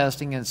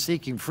protesting and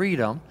seeking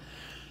freedom.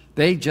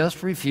 They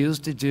just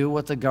refused to do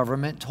what the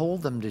government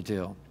told them to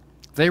do.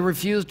 They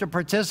refused to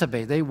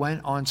participate. They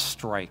went on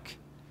strike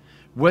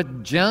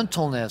with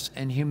gentleness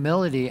and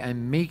humility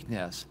and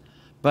meekness,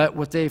 but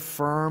with a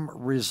firm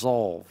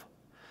resolve.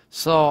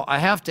 So I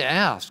have to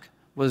ask,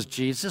 was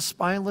Jesus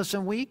spineless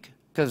and weak?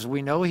 Because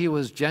we know he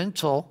was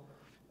gentle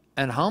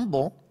and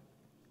humble.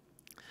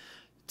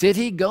 Did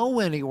he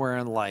go anywhere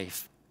in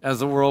life, as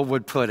the world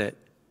would put it?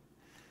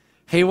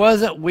 He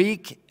wasn't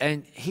weak,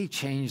 and he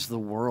changed the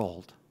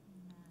world.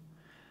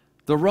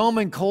 The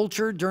Roman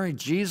culture during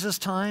Jesus'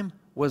 time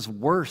was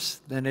worse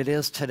than it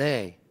is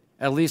today,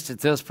 at least at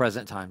this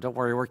present time. Don't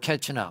worry, we're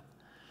catching up.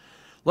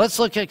 Let's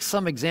look at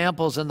some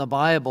examples in the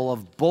Bible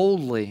of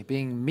boldly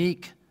being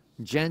meek,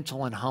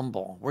 gentle, and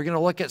humble. We're going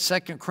to look at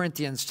 2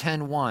 Corinthians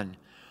 10:1.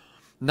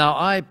 Now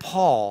I,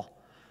 Paul,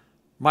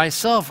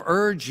 myself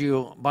urge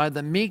you by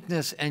the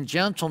meekness and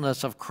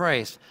gentleness of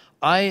Christ,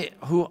 I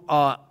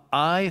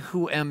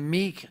who am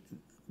meek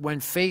when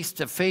face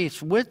to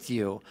face with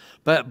you,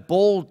 but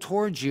bold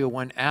towards you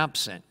when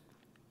absent.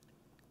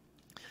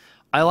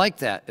 I like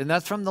that, and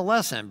that's from the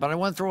lesson, but I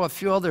want to throw a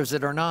few others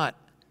that are not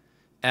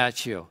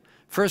at you.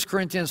 1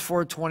 Corinthians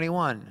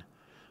 4:21.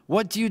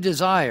 What do you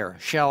desire?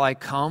 Shall I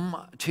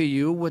come to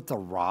you with the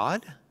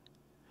rod?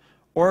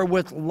 Or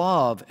with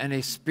love and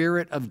a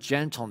spirit of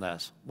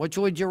gentleness? Which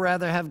would you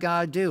rather have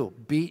God do?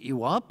 Beat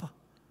you up?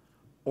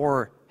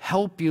 Or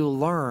help you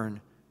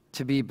learn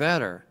to be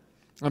better?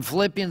 In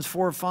Philippians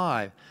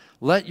 4:5,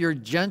 let your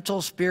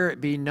gentle spirit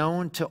be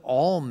known to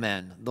all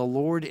men. The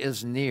Lord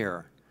is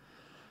near.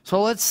 So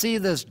let's see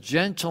this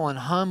gentle and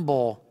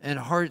humble and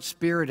heart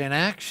spirit in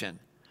action.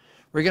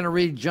 We're going to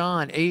read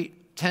John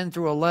 8:10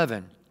 through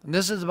 11. And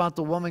this is about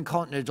the woman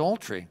caught in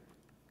adultery.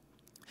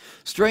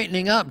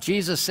 Straightening up,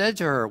 Jesus said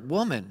to her,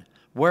 Woman,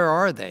 where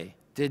are they?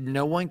 Did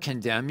no one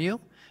condemn you?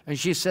 And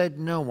she said,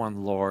 No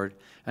one, Lord.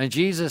 And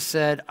Jesus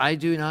said, I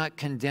do not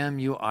condemn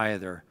you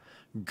either.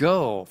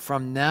 Go,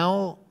 from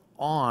now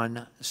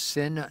on,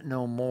 sin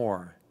no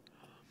more.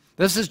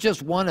 This is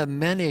just one of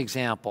many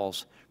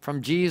examples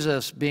from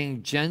Jesus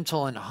being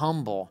gentle and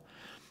humble.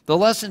 The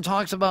lesson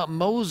talks about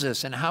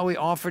Moses and how he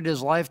offered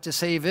his life to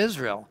save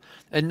Israel.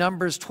 In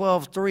Numbers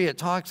 12:3, it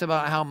talks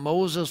about how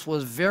Moses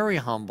was very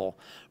humble,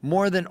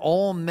 more than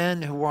all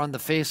men who were on the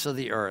face of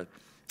the earth.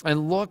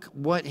 And look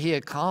what he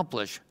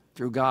accomplished,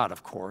 through God,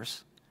 of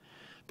course.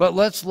 But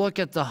let's look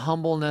at the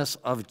humbleness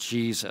of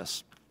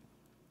Jesus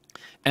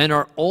and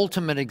our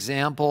ultimate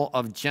example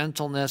of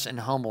gentleness and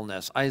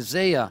humbleness.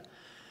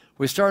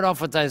 We start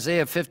off with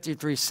Isaiah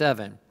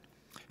 53:7.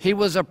 He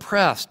was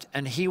oppressed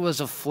and he was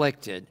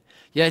afflicted,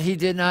 yet he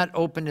did not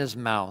open his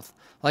mouth.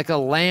 Like a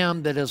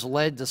lamb that is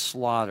led to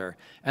slaughter,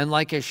 and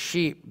like a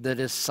sheep that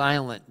is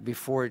silent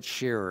before its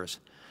shearers.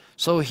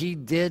 So he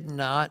did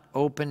not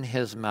open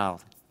his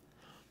mouth.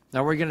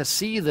 Now we're going to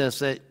see this,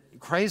 that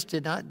Christ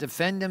did not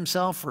defend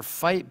himself or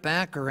fight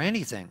back or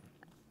anything.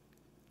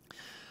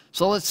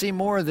 So let's see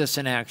more of this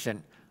in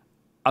action,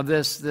 of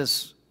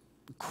this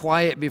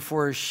quiet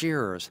before his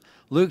shearers.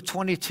 Luke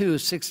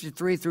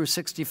 22:63 through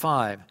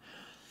 65.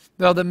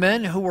 Now the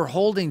men who were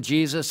holding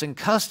Jesus in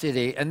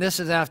custody, and this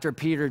is after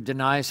Peter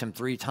denies him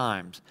 3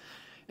 times,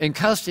 in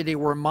custody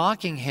were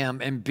mocking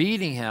him and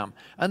beating him,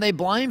 and they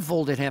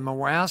blindfolded him and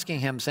were asking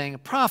him, saying,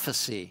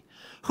 Prophecy,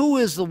 who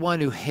is the one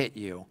who hit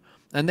you?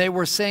 And they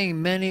were saying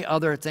many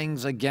other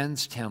things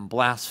against him,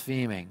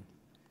 blaspheming.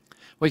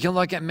 We can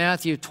look at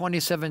Matthew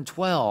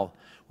 27:12,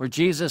 where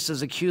Jesus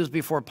is accused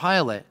before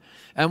Pilate.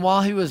 And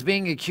while he was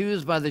being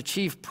accused by the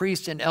chief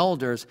priests and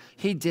elders,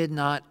 he did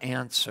not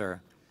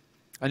answer.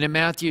 And in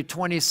Matthew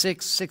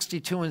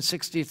 26:62 and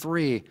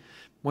 63,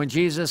 when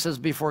Jesus is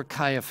before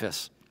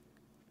Caiaphas,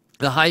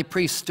 the high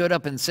priest stood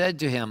up and said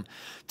to him,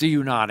 Do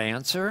you not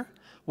answer?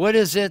 What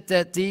is it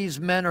that these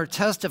men are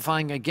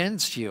testifying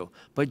against you?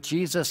 But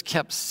Jesus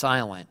kept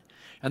silent.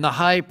 And the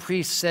high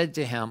priest said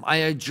to him, I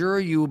adjure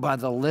you by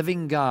the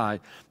living God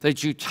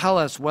that you tell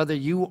us whether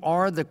you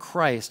are the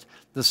Christ,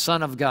 the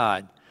Son of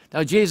God.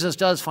 Now Jesus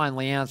does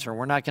finally answer.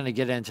 We're not going to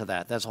get into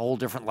that. That's a whole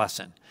different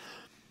lesson.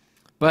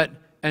 But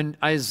in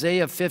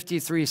Isaiah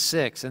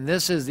 53:6, and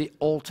this is the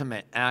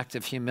ultimate act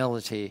of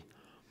humility,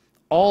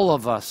 all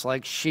of us,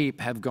 like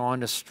sheep, have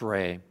gone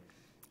astray.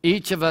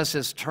 Each of us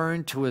has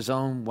turned to his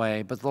own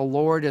way, but the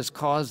Lord has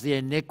caused the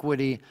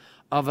iniquity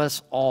of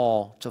us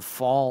all to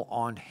fall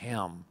on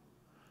him.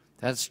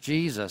 That's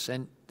Jesus,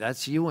 and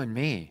that's you and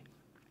me.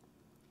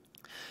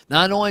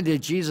 Not only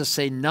did Jesus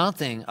say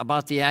nothing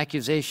about the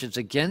accusations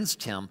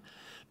against him,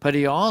 but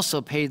he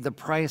also paid the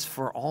price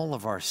for all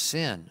of our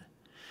sin.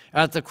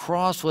 At the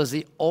cross was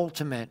the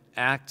ultimate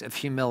act of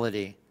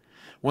humility.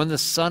 When the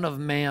Son of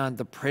Man,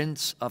 the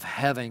Prince of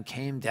Heaven,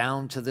 came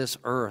down to this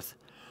earth,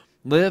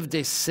 lived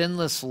a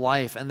sinless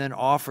life, and then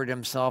offered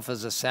himself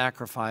as a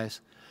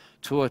sacrifice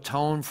to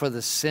atone for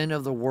the sin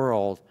of the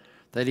world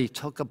that he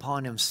took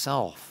upon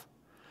himself,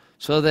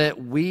 so that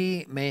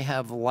we may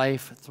have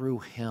life through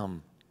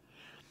him.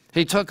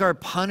 He took our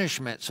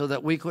punishment so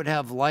that we could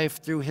have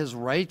life through his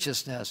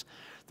righteousness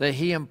that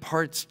he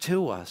imparts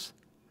to us.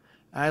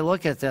 I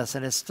look at this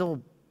and it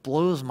still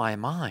blows my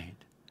mind.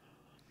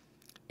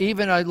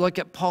 Even I look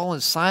at Paul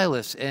and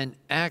Silas in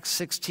Acts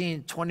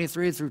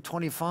 16:23 through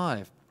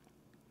 25.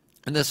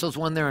 And this was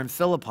when they're in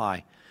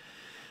Philippi.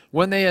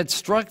 When they had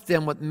struck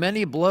them with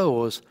many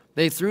blows,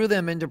 they threw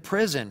them into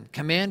prison,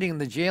 commanding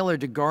the jailer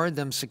to guard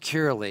them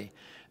securely.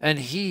 And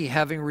he,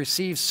 having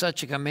received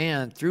such a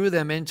command, threw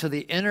them into the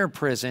inner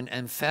prison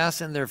and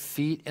fastened their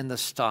feet in the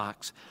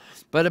stocks.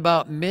 But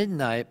about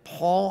midnight,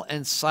 Paul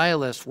and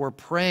Silas were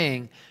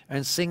praying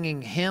and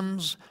singing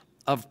hymns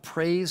of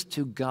praise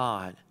to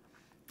God,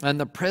 and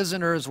the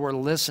prisoners were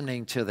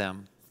listening to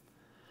them.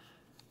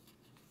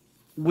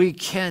 We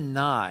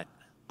cannot,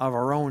 of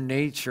our own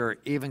nature,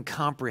 even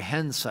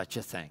comprehend such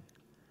a thing.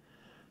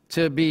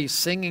 To be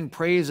singing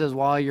praises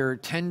while you're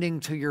tending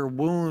to your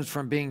wounds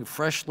from being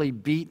freshly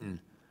beaten.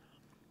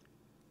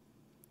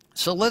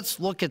 So let's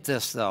look at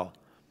this, though.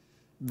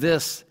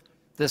 This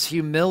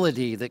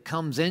humility that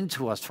comes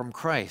into us from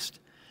Christ.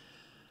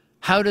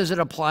 How does it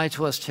apply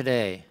to us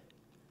today?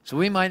 So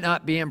we might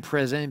not be in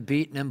prison,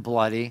 beaten and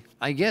bloody.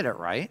 I get it,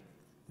 right?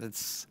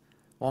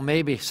 Well,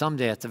 maybe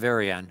someday at the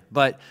very end.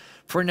 But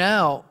for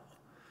now,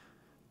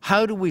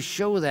 how do we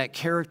show that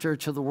character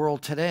to the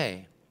world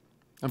today?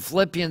 And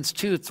Philippians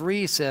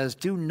 2:3 says,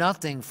 "Do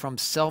nothing from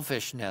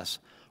selfishness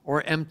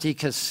or empty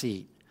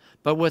conceit,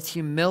 but with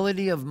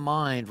humility of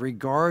mind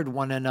regard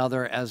one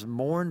another as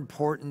more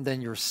important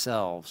than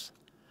yourselves."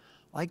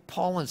 Like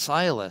Paul and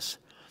Silas,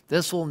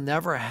 this will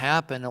never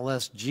happen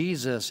unless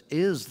Jesus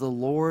is the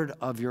Lord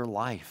of your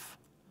life.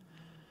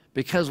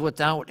 Because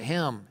without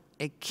him,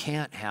 it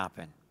can't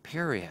happen,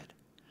 period.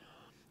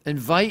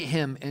 Invite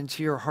him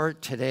into your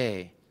heart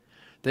today,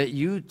 that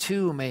you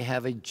too may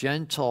have a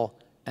gentle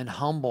and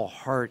humble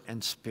heart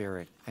and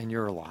spirit in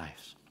your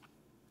lives.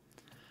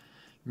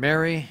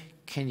 Mary,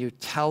 can you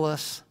tell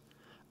us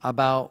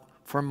about,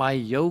 "For my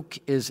yoke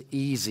is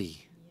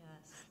easy"?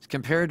 Yes.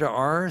 Compared to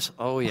ours,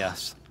 oh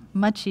yes.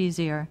 Much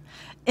easier.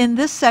 In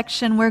this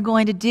section, we're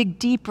going to dig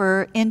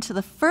deeper into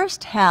the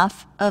first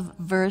half of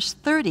verse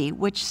 30,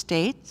 which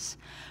states,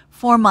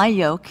 "For my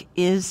yoke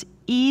is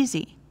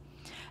easy."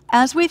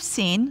 As we've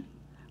seen,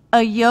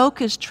 a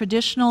yoke is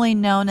traditionally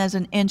known as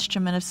an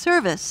instrument of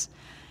service.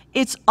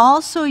 It's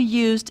also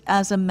used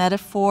as a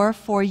metaphor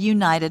for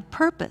united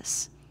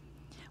purpose.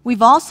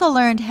 We've also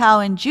learned how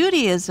in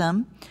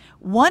Judaism,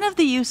 one of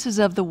the uses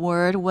of the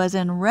word was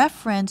in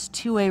reference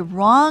to a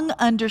wrong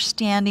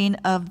understanding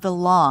of the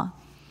law.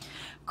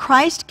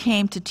 Christ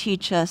came to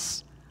teach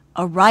us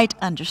a right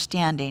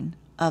understanding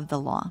of the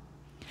law.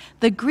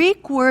 The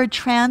Greek word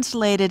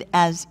translated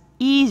as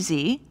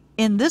easy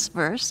in this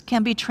verse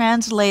can be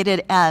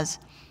translated as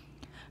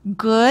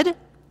good,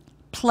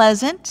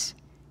 pleasant,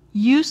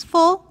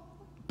 useful,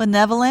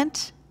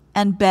 benevolent,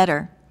 and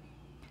better.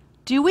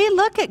 Do we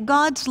look at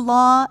God's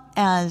law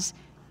as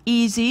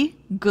easy,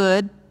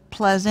 good,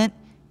 pleasant,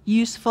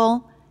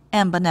 useful,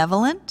 and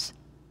benevolent?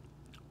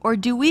 Or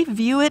do we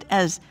view it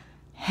as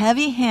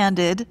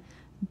heavy-handed,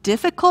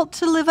 difficult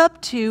to live up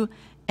to,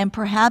 and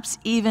perhaps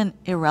even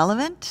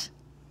irrelevant?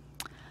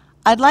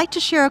 I'd like to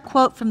share a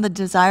quote from the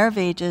Desire of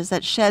Ages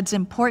that sheds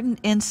important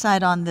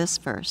insight on this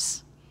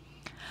verse.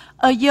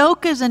 "A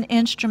yoke is an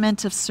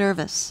instrument of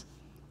service.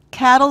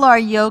 Cattle are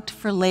yoked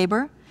for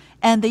labor,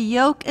 and the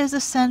yoke is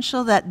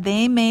essential that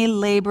they may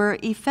labor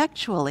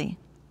effectually."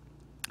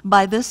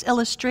 By this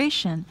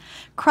illustration,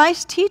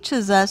 Christ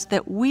teaches us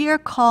that we are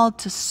called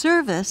to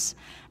service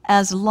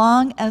as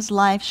long as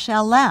life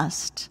shall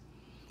last.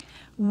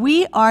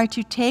 We are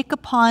to take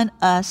upon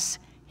us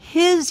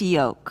his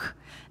yoke,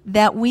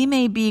 that we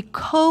may be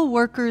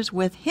co-workers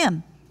with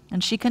him.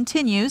 And she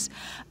continues,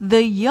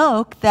 "The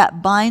yoke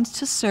that binds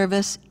to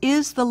service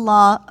is the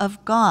law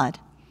of God,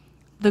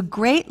 the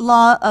great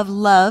law of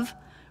love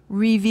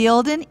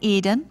revealed in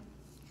Eden,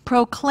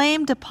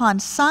 proclaimed upon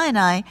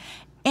Sinai,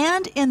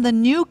 and in the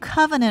new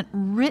covenant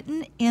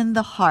written in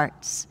the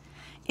hearts,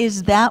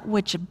 is that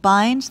which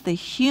binds the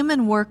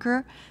human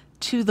worker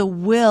to the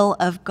will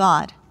of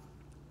God.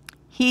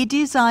 He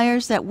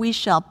desires that we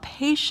shall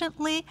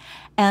patiently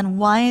and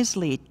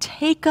wisely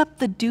take up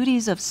the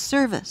duties of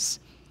service,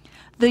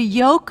 the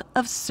yoke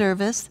of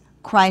service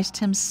Christ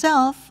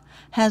himself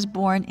has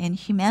borne in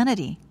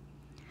humanity.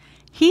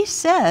 He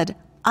said,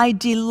 'I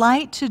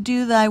delight to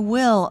do thy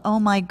will, O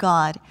my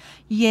God.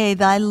 Yea,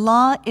 thy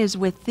law is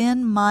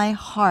within my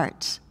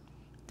heart.'"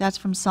 That's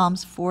from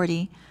Psalms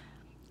 40,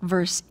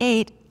 verse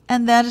 8,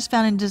 and that is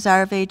found in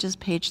Desire of Ages,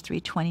 page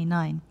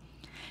 329.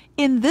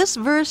 In this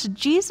verse,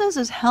 Jesus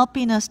is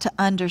helping us to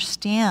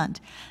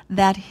understand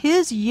that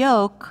his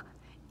yoke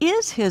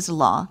is his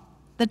law,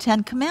 the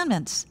Ten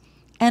Commandments.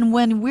 And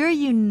when we're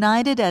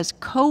united as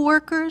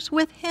co-workers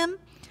with him,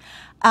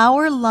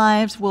 our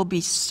lives will be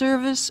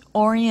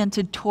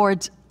service-oriented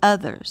towards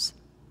others,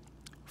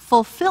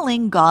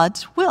 fulfilling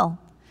God's will.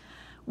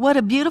 What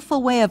a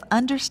beautiful way of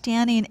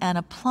understanding and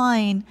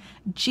applying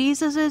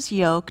Jesus'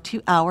 yoke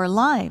to our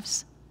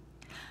lives.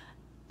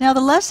 Now,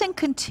 the lesson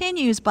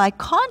continues by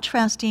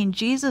contrasting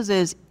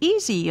Jesus'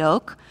 easy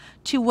yoke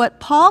to what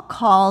Paul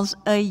calls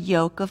a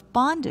yoke of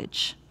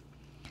bondage.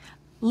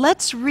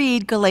 Let's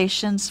read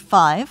Galatians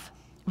 5,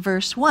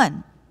 verse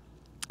 1.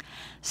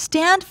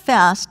 Stand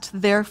fast,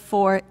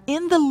 therefore,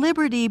 in the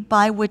liberty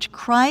by which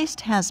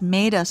Christ has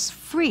made us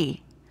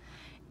free,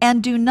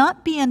 and do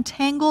not be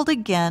entangled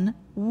again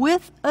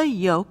with a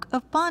yoke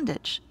of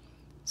bondage.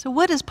 So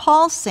what is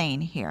Paul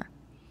saying here?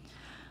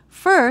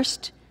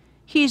 First,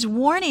 he's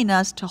warning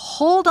us to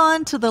hold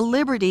on to the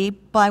liberty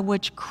by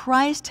which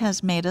Christ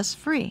has made us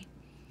free.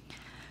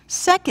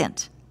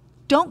 Second,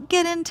 don't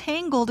get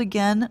entangled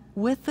again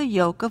with the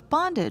yoke of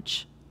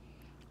bondage.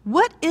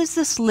 What is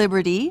this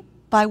liberty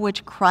by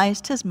which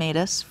Christ has made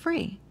us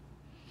free?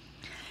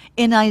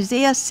 In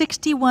Isaiah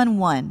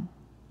 61:1,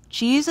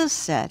 Jesus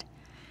said,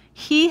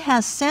 "He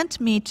has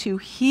sent me to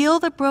heal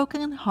the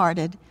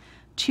brokenhearted,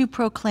 to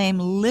proclaim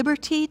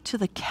liberty to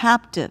the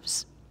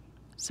captives."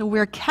 So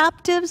we're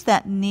captives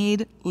that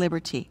need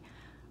liberty.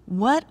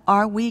 What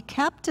are we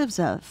captives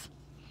of?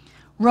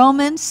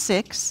 Romans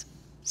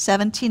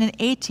 6:17 and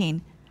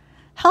 18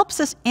 helps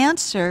us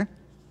answer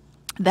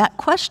that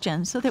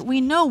question so that we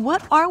know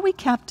what are we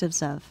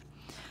captives of.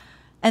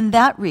 And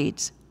that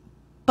reads,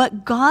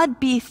 "But God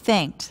be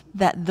thanked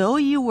that though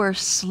you were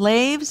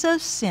slaves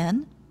of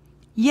sin,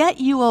 yet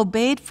you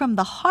obeyed from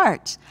the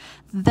heart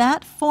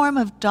that form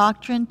of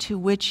doctrine to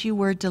which you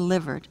were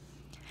delivered.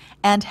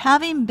 And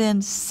having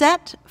been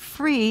set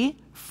free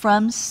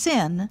from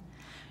sin,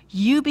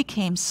 you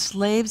became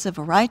slaves of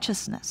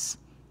righteousness."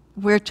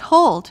 We're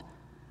told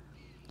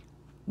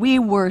we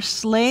were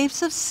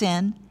slaves of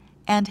sin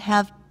and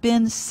have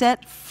been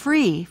set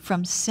free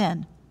from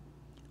sin.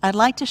 I'd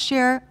like to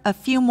share a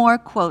few more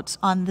quotes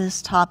on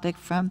this topic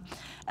from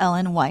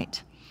Ellen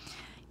White.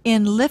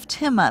 In Lift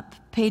Him Up,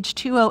 page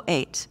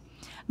 208,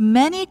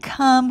 "Many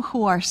come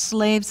who are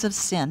slaves of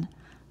sin,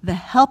 the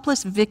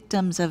helpless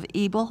victims of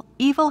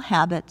evil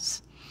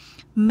habits.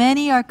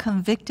 Many are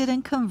convicted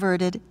and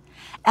converted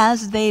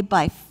as they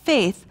by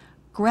faith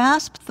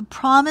grasp the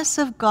promise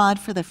of God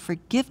for the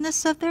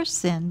forgiveness of their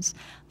sins.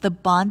 The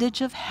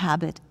bondage of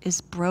habit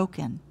is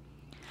broken.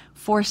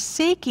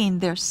 Forsaking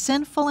their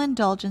sinful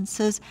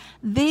indulgences,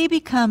 they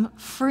become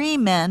free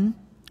men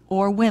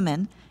or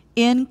women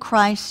in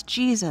Christ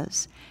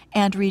Jesus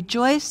and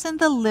rejoice in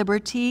the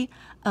liberty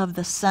of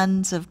the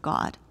sons of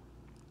God."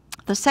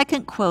 The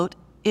second quote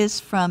is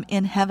from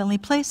In Heavenly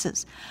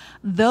Places.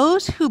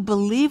 "Those who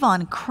believe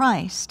on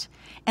Christ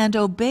and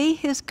obey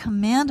his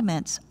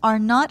commandments are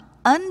not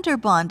under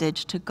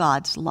bondage to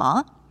God's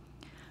law.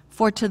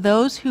 For to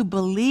those who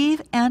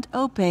believe and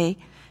obey,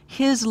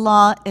 his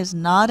law is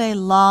not a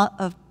law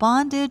of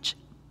bondage,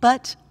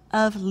 but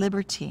of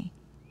liberty."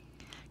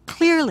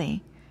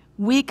 Clearly,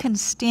 we can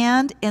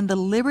stand in the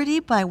liberty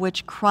by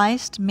which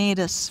Christ made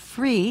us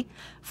free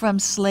from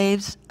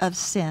slaves of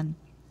sin.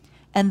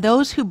 And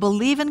those who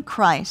believe in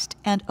Christ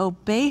and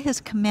obey his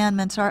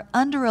commandments are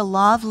under a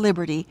law of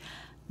liberty,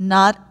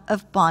 not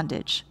of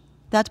bondage.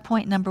 That's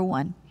point number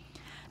one.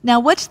 Now,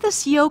 what's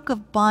this yoke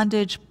of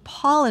bondage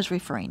Paul is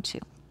referring to?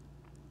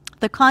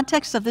 The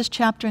context of this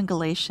chapter in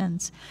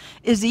Galatians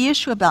is the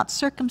issue about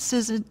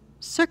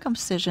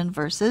circumcision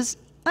versus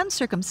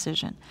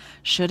uncircumcision.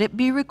 Should it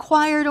be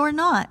required or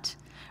not?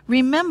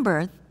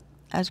 Remember,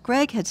 as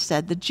Greg had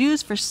said, the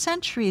Jews for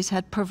centuries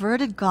had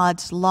perverted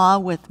God's law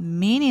with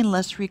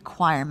meaningless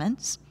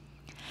requirements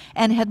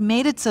and had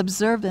made its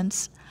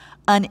observance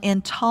an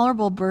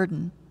intolerable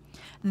burden.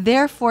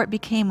 Therefore, it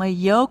became a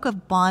yoke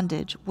of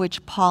bondage,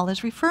 which Paul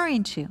is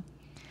referring to.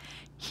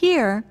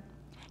 Here,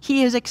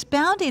 he is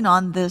expounding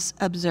on this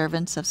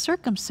observance of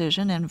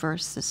circumcision in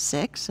verse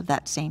 6 of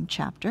that same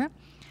chapter.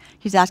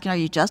 He's asking, are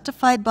you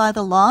justified by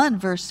the law in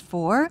verse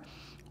 4?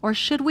 Or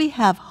should we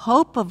have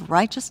hope of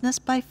righteousness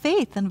by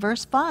faith in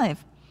verse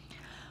 5?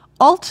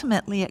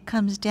 Ultimately, it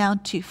comes down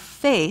to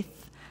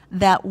faith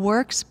that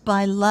works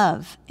by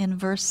love in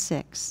verse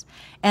 6.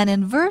 And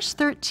in verse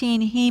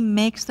 13, he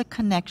makes the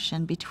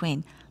connection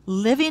between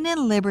living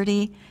in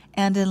liberty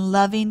and in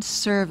loving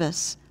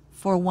service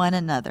for one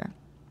another.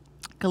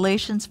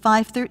 Galatians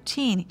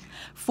 5:13,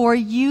 "For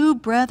you,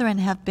 brethren,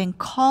 have been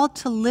called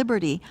to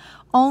liberty,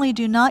 only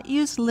do not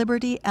use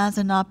liberty as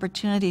an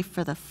opportunity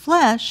for the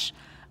flesh,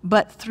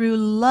 but through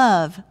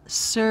love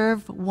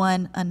serve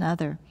one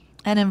another."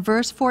 And in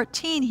verse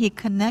 14, he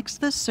connects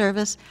the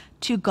service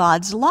to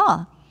God's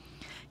law.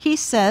 He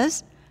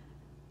says,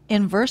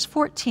 in verse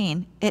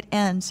 14, it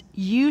ends,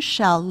 "You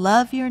shall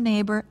love your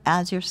neighbor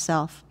as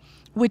yourself,"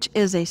 which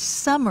is a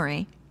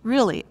summary,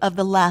 really, of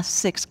the last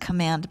 6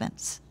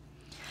 commandments.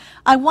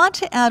 I want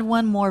to add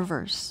one more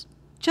verse,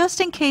 just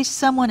in case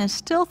someone is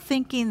still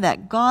thinking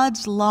that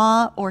God's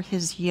law or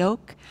his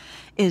yoke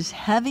is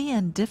heavy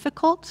and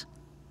difficult.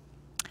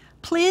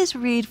 Please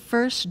read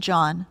 1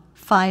 John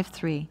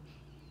 5:3.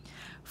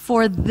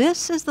 For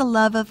this is the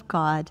love of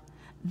God,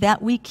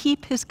 that we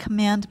keep his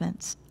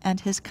commandments,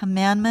 and his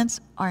commandments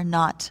are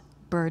not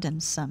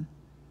burdensome.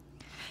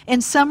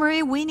 In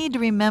summary, we need to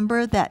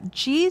remember that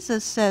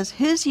Jesus says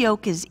his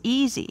yoke is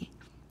easy.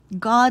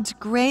 God's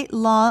great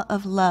law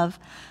of love,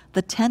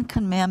 the 10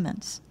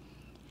 Commandments,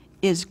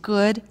 is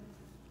good,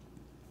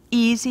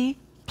 easy,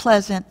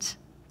 pleasant.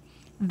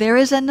 There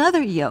is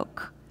another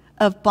yoke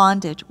of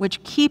bondage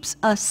which keeps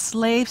us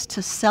slaves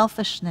to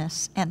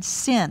selfishness and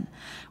sin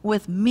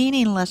with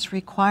meaningless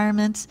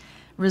requirements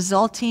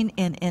resulting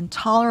in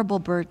intolerable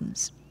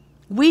burdens.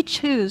 We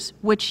choose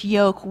which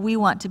yoke we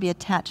want to be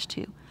attached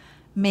to.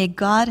 May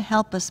God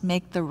help us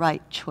make the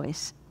right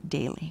choice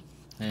daily.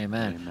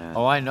 Amen. Amen.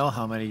 Oh, I know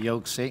how many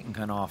yokes Satan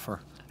can offer.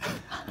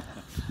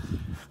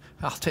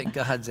 I'll take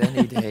God's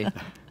any day.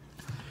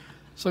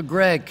 So,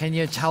 Greg, can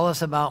you tell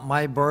us about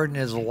My Burden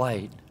is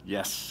Light?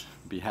 Yes,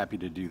 be happy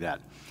to do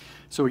that.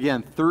 So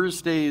again,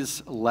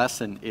 Thursday's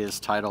lesson is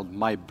titled,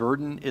 My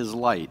Burden is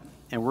Light.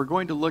 And we're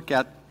going to look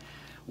at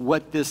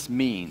what this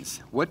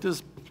means. What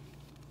does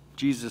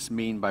Jesus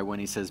mean by when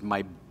he says,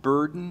 my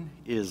burden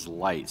is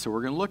light? So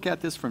we're going to look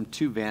at this from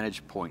 2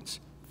 vantage points.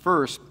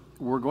 First,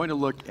 we're going to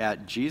look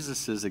at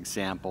Jesus'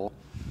 example,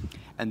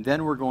 and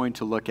then we're going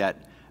to look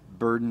at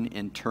burden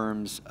in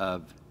terms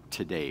of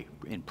today,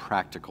 in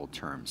practical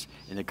terms,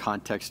 in the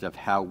context of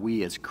how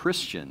we as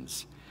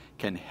Christians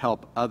can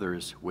help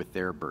others with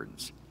their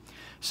burdens.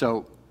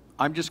 So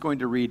I'm just going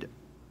to read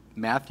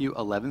Matthew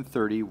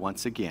 11:30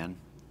 once again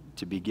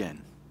to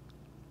begin.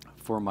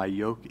 For my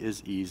yoke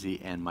is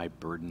easy and my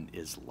burden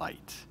is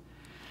light.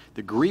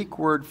 The Greek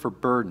word for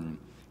burden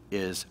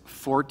is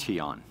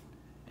phortion.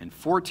 And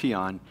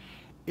phortion,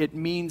 it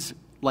means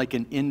like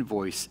an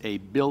invoice, a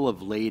bill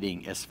of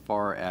lading as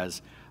far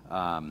as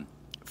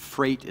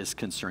freight is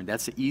concerned.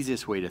 That's the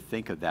easiest way to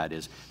think of that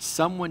is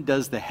someone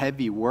does the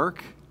heavy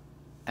work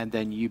and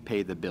then you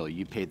pay the bill.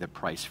 You pay the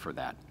price for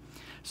that.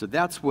 So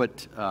that's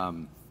what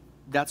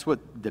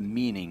the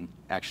meaning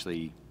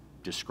actually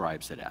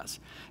describes it as.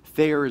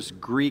 Thayer's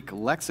Greek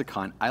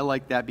lexicon, I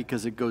like that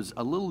because it goes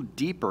a little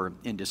deeper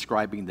in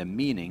describing the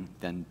meaning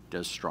than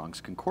does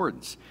Strong's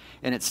Concordance.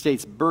 And it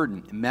states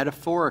burden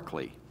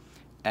metaphorically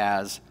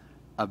as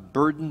a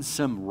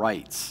burdensome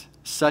rights,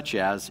 such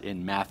as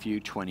in Matthew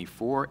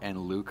 24 and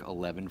Luke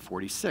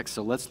 11:46.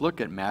 So let's look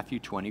at Matthew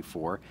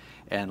 24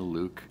 and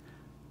Luke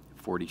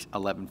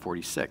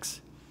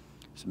 11:46.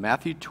 So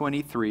Matthew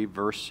 23,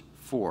 verse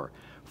 4.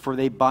 For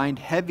they bind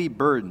heavy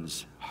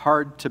burdens,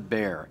 hard to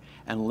bear,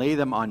 and lay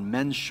them on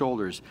men's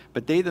shoulders,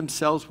 but they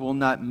themselves will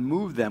not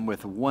move them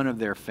with one of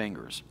their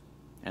fingers.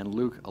 And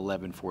Luke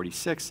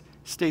 11:46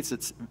 states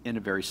it in a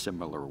very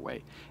similar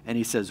way. And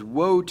he says,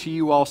 woe to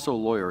you also,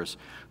 lawyers,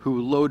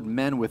 who load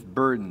men with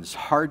burdens,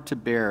 hard to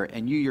bear,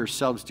 and you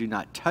yourselves do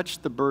not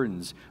touch the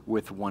burdens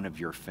with one of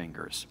your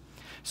fingers.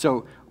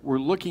 So we're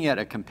looking at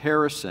a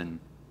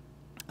comparison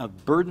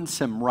of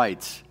burdensome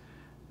rights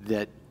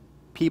that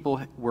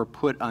people were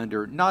put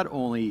under not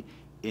only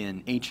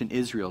in ancient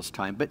Israel's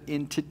time, but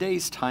in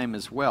today's time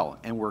as well.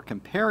 And we're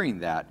comparing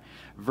that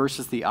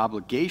versus the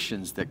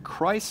obligations that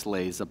Christ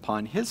lays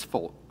upon his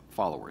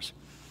followers.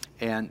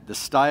 And the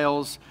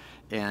styles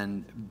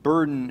and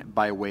burden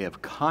by way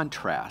of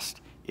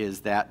contrast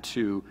is that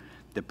to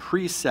the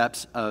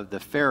precepts of the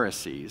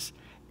Pharisees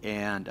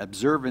and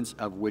observance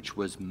of which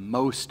was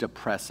most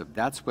oppressive.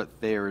 That's what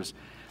Thayer's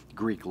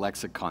Greek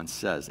lexicon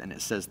says. And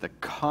it says the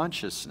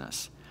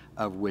consciousness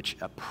of which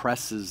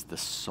oppresses the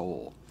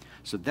soul.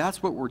 So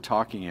that's what we're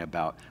talking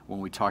about when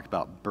we talk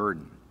about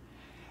burden.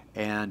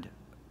 And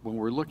when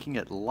we're looking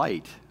at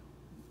light,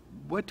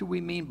 what do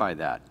we mean by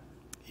that?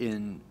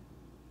 In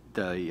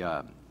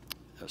the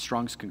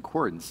Strong's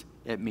Concordance,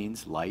 it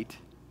means light,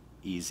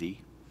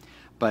 easy.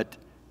 But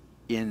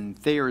in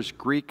Thayer's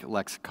Greek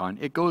lexicon,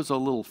 it goes a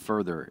little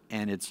further,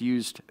 and it's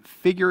used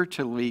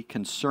figuratively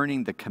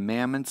concerning the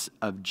commandments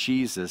of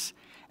Jesus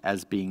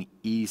as being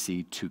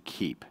easy to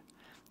keep.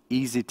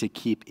 Easy to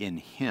keep in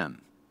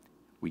him.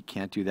 We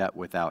can't do that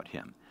without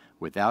him.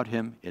 Without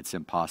him, it's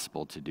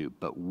impossible to do.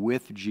 But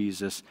with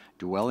Jesus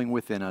dwelling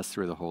within us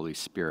through the Holy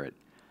Spirit,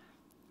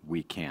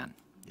 we can.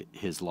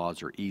 His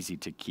laws are easy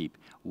to keep.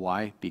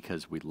 Why?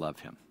 Because we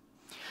love him.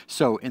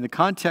 So in the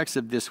context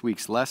of this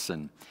week's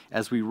lesson,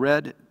 as we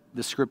read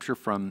the scripture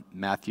from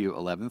Matthew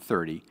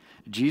 11:30,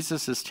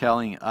 Jesus is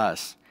telling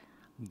us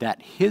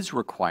that his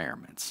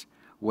requirements,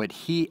 what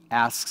he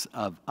asks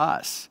of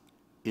us,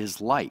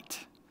 is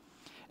light.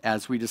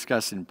 As we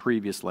discussed in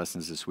previous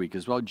lessons this week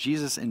as well,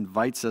 Jesus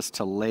invites us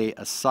to lay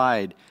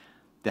aside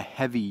the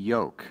heavy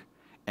yoke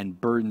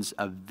and burdens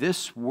of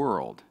this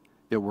world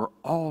that we're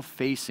all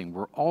facing,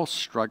 we're all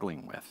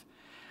struggling with,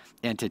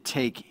 and to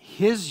take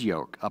his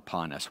yoke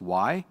upon us.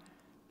 Why?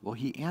 Well,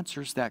 he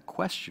answers that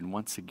question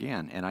once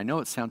again. And I know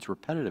it sounds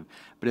repetitive,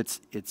 but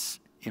it's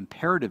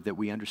imperative that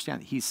we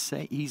understand.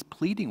 He's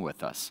pleading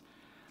with us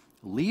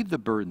Leave the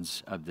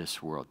burdens of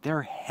this world.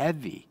 They're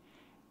heavy,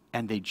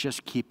 and they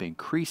just keep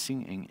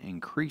increasing and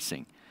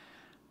increasing.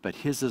 But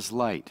his is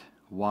light.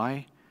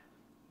 Why?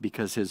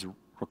 Because his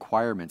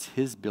requirements,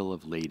 his bill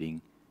of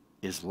lading,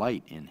 is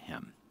light in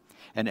him.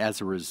 And as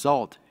a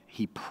result,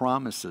 he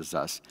promises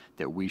us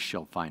that we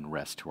shall find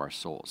rest to our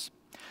souls.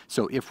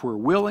 So if we're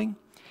willing,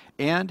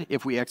 and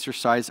if we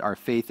exercise our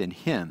faith in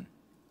him,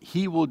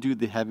 he will do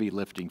the heavy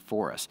lifting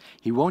for us.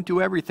 He won't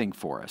do everything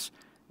for us,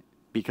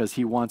 because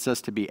he wants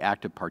us to be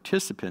active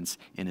participants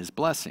in his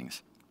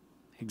blessings.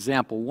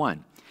 Example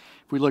 1.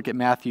 If we look at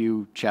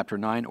Matthew chapter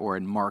 9 or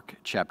in Mark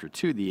chapter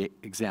 2, the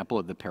example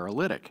of the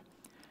paralytic.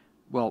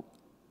 Well,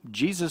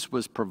 Jesus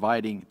was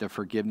providing the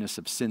forgiveness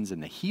of sins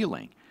and the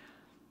healing,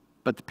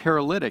 but the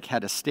paralytic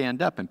had to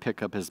stand up and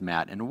pick up his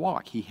mat and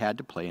walk. He had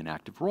to play an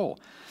active role.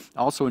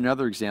 Also,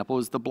 another example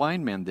is the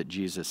blind man that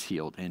Jesus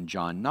healed in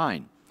John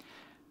 9.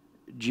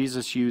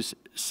 Jesus used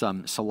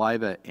some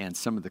saliva and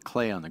some of the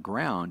clay on the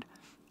ground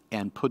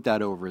and put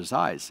that over his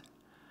eyes.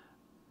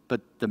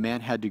 But the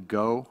man had to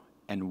go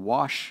and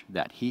wash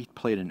that. He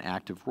played an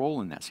active role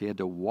in that, so he had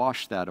to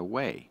wash that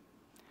away.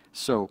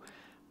 So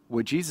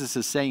what Jesus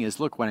is saying is,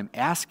 look, what I'm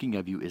asking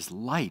of you is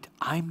light.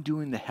 I'm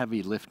doing the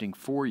heavy lifting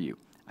for you.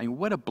 I mean,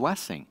 what a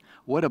blessing.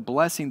 What a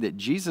blessing that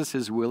Jesus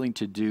is willing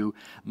to do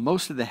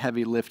most of the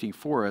heavy lifting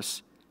for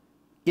us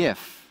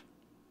if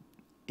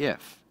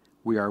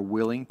we are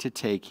willing to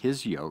take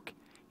his yoke,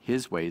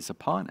 his ways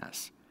upon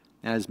us.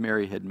 And as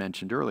Mary had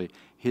mentioned earlier,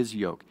 his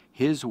yoke,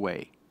 his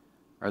way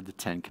are the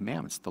 10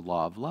 Commandments, the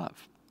law of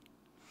love.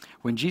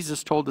 When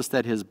Jesus told us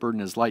that his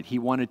burden is light, he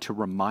wanted to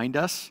remind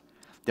us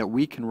that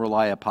we can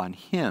rely upon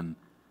him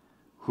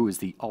who is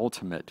the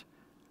ultimate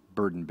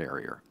burden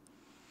bearer.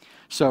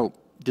 So,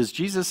 does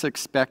Jesus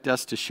expect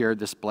us to share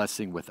this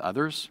blessing with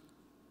others?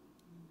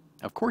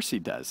 Of course he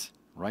does,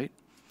 right?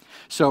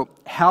 So,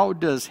 how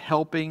does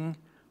helping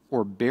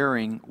or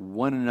bearing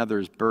one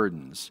another's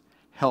burdens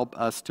help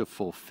us to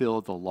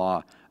fulfill the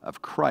law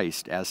of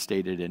Christ as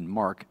stated in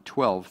Mark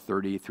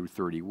 12:30 through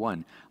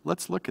 31?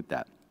 Let's look at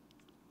that.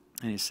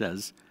 And he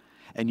says,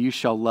 "And you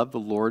shall love the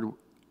Lord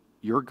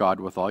your God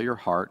with all your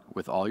heart,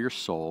 with all your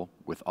soul,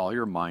 with all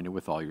your mind, and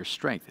with all your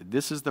strength.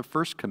 This is the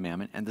first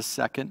commandment, and the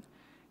second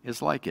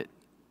is like it.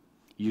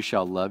 You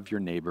shall love your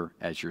neighbor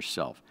as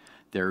yourself.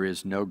 There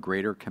is no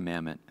greater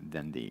commandment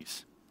than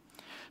these."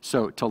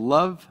 So to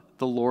love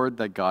the Lord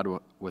thy God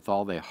with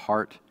all thy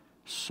heart,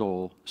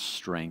 soul,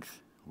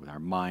 strength, with our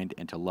mind,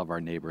 and to love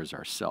our neighbor as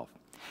ourselves.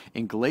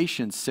 In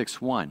Galatians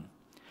 6:1,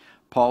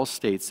 Paul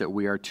states that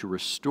we are to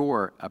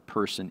restore a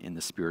person in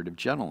the spirit of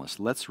gentleness.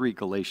 Let's read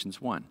Galatians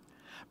 1.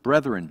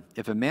 "Brethren,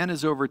 if a man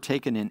is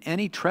overtaken in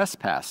any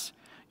trespass,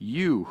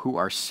 you who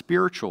are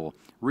spiritual,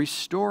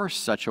 restore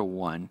such a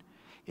one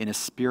in a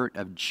spirit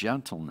of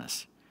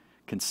gentleness,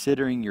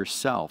 considering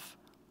yourself,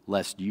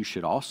 lest you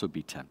should also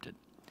be tempted."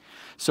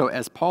 So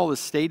as Paul is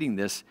stating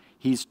this,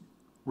 he's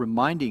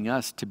reminding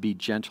us to be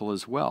gentle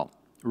as well.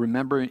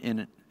 Remember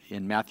in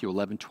Matthew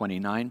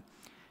 11:29,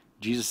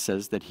 Jesus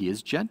says that he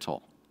is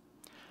gentle.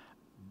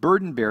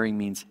 Burden bearing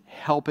means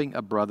helping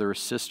a brother or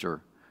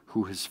sister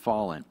who has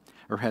fallen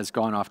or has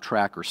gone off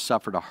track or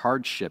suffered a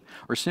hardship,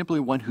 or simply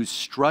one who's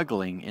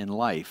struggling in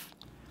life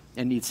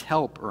and needs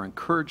help or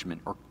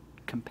encouragement or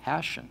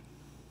compassion.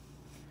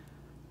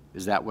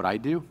 Is that what I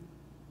do?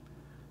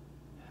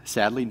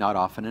 Sadly, not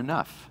often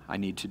enough. I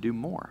need to do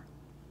more.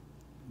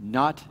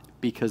 Not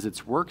because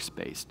it's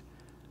works-based,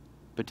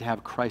 but to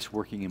have Christ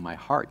working in my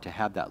heart, to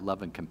have that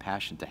love and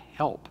compassion to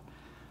help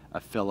a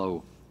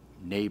fellow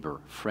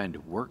neighbor, friend,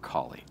 work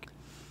colleague.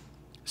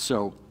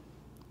 So,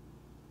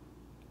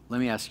 let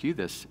me ask you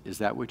this, is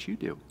that what you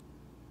do?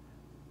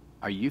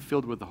 Are you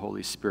filled with the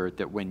Holy Spirit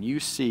that when you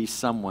see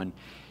someone,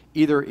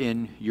 either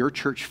in your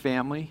church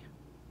family,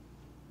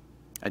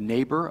 a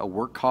neighbor, a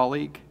work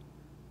colleague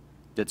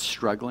that's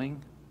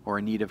struggling or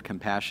in need of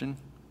compassion,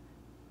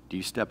 do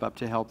you step up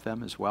to help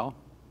them as well,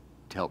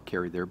 to help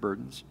carry their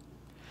burdens?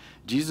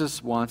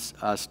 Jesus wants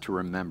us to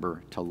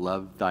remember to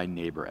love thy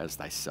neighbor as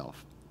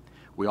thyself.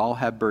 We all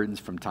have burdens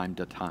from time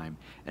to time,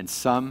 and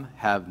some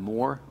have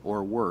more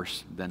or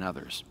worse than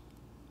others.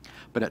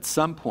 But at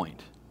some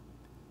point,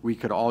 we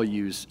could all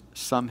use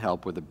some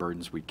help with the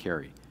burdens we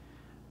carry.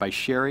 By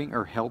sharing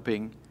or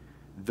helping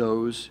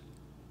those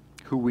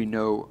who we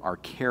know are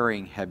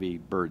carrying heavy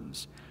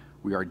burdens,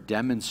 we are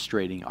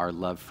demonstrating our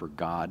love for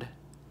God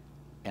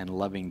and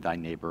loving thy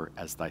neighbor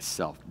as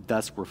thyself.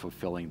 Thus, we're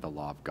fulfilling the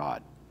law of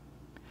God.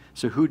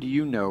 So who do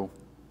you know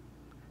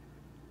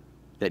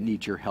that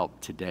needs your help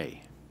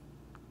today?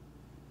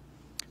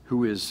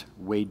 Who is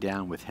weighed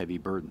down with heavy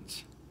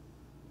burdens?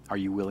 Are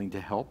you willing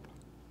to help?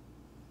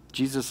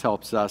 Jesus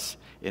helps us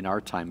in our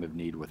time of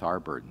need with our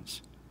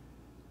burdens.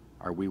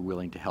 Are we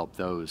willing to help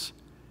those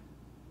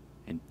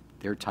in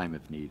their time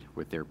of need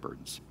with their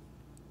burdens?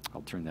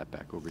 I'll turn that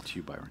back over to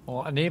you, Byron.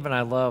 Well, and even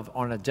I love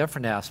on a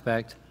different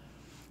aspect,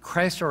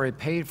 Christ already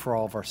paid for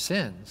all of our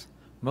sins.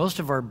 Most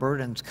of our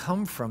burdens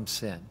come from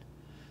sin.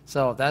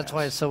 So that's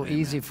why it's so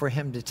easy for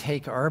him to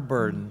take our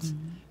burdens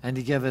and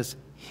to give us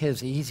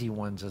his easy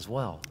ones as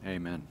well.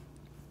 Amen.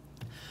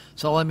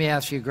 So let me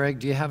ask you, Greg,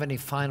 do you have any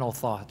final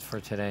thoughts for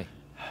today?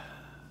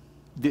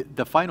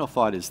 The final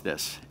thought is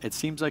this. It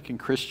seems like in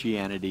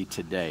Christianity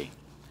today,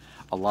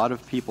 a lot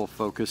of people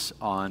focus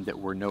on that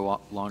we're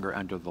no longer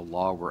under the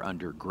law, we're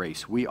under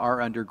grace. We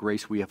are under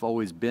grace. We have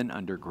always been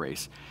under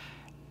grace.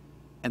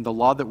 And the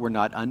law that we're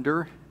not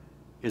under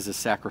is a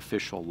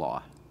sacrificial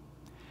law.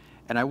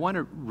 And I want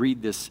to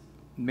read this.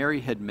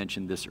 Mary had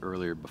mentioned this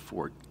earlier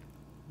before,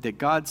 that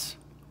God's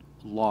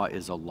law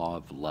is a law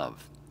of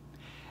love.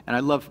 And I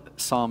love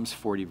Psalms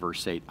 40,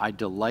 verse 8. I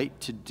delight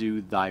to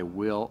do thy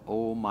will,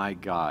 O my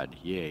God,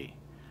 yea,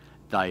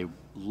 thy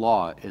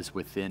law is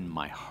within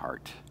my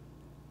heart.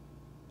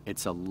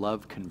 It's a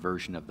love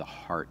conversion of the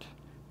heart.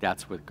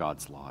 That's what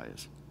God's law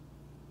is.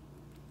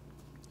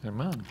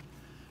 Amen.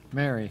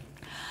 Mary.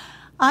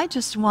 I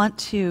just want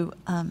to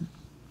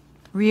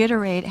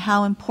reiterate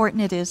how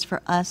important it is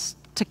for us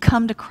to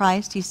come to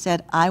Christ. He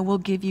said, I will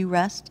give you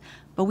rest,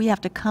 but we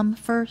have to come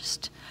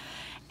first.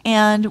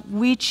 And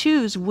we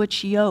choose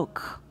which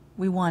yoke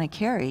we want to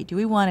carry. Do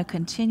we want to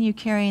continue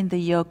carrying the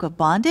yoke of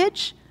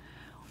bondage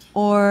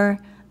or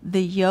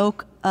the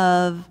yoke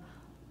of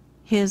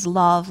his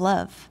law of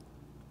love?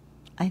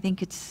 I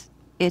think it's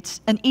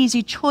an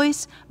easy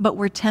choice, but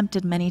we're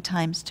tempted many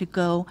times to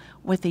go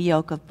with the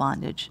yoke of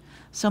bondage.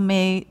 So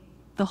may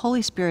the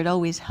Holy Spirit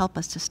always help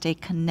us to stay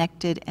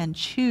connected and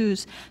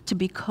choose to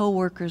be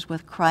co-workers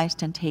with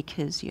Christ and take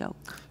his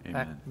yoke.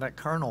 That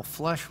carnal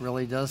flesh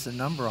really does a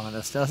number on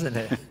us, doesn't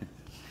it?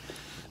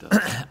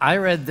 I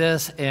read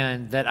this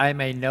in That I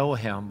May Know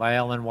Him by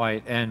Ellen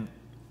White, and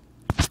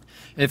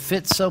it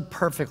fits so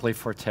perfectly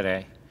for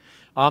today.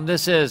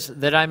 This is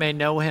That I May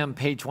Know Him,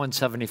 page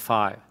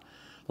 175.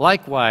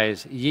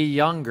 Likewise, ye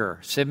younger,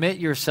 submit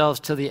yourselves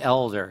to the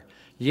elder.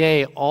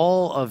 Yea,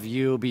 all of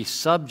you be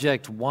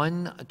subject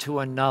one to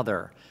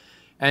another,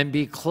 and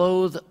be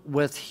clothed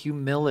with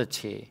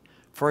humility.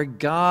 For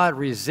God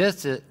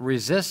resisteth,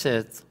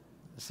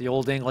 it's the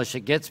Old English,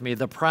 it gets me,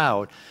 the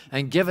proud,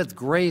 and giveth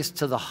grace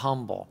to the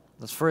humble.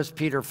 That's 1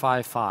 Peter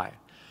 5:5.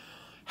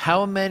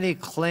 How many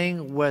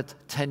cling with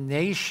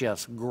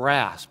tenacious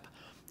grasp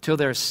to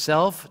their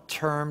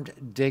self-termed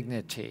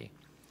dignity,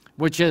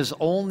 which is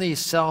only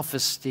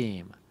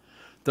self-esteem.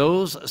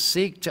 Those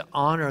seek to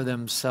honor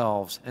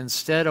themselves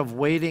instead of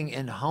waiting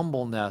in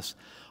humbleness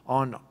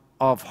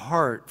of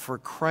heart for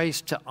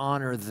Christ to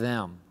honor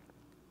them.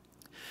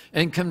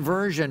 In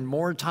conversion,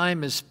 more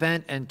time is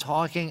spent in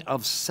talking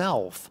of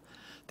self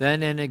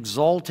than in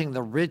exalting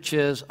the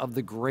riches of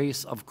the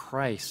grace of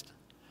Christ.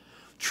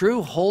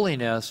 True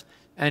holiness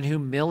and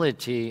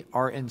humility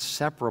are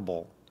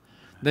inseparable.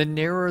 The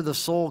nearer the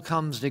soul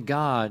comes to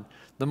God,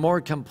 the more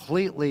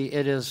completely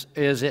is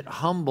it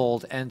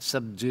humbled and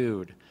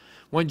subdued.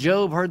 When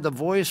Job heard the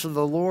voice of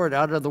the Lord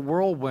out of the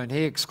whirlwind,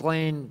 he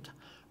exclaimed,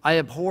 I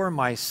abhor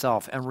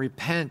myself and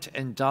repent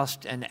in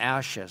dust and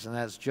ashes. And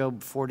that's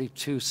Job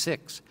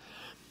 42:6.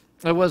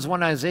 It was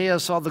when Isaiah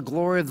saw the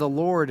glory of the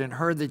Lord and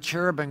heard the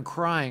cherubim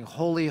crying,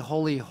 Holy,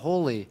 holy,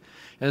 holy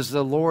is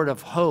the Lord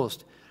of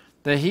hosts,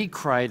 that he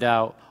cried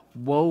out,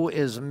 Woe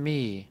is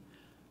me,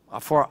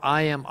 for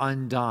I am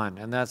undone.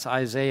 And that's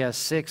Isaiah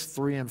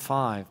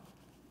 6:3-5.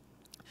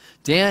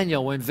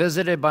 Daniel, when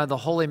visited by the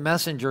holy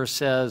messenger,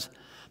 says,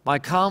 my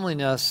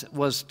comeliness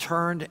was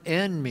turned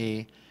in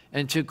me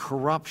into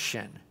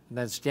corruption. And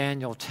that's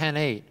Daniel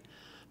 10:8.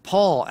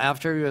 Paul,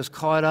 after he was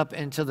caught up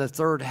into the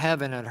third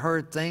heaven and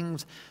heard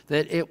things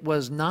that it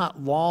was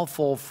not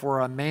lawful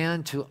for a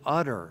man to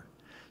utter,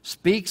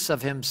 speaks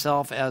of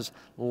himself as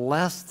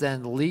less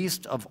than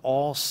least of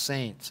all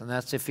saints. And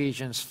that's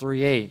Ephesians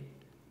 3:8.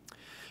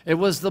 It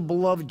was the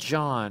beloved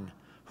John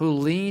who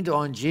leaned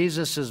on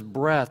Jesus'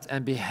 breath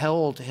and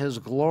beheld his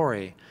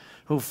glory,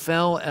 who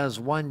fell as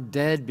one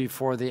dead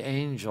before the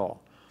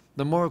angel.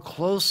 The more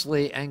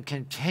closely and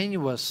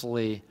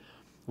continuously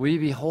we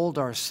behold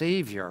our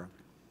Savior,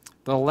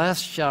 the less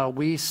shall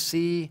we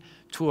see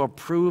to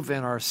approve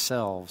in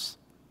ourselves.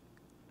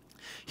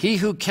 He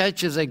who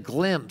catches a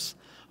glimpse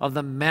of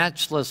the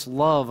matchless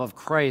love of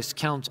Christ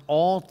counts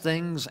all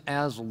things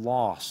as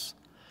loss,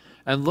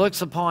 and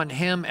looks upon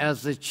him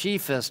as the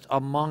chiefest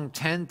among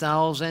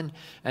 10,000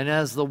 and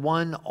as the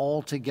one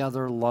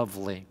altogether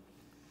lovely.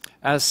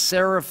 As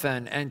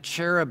seraphim and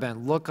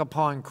cherubim look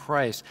upon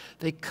Christ,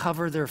 they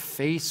cover their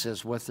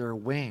faces with their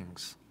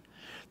wings.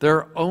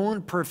 Their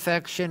own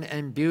perfection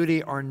and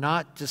beauty are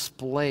not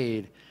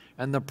displayed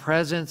in the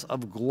presence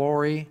of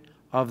glory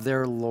of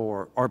their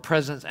Lord, or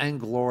presence and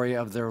glory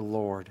of their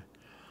Lord.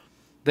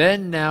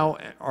 Then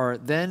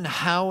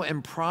how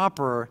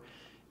improper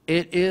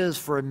it is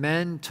for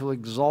men to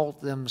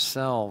exalt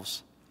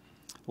themselves.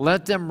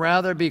 Let them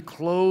rather be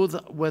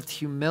clothed with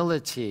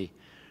humility,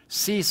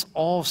 cease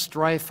all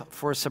strife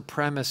for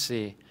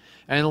supremacy,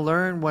 and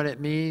learn what it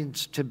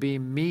means to be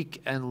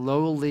meek and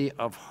lowly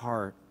of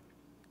heart.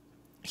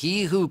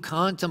 He who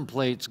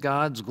contemplates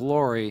God's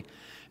glory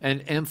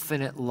and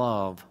infinite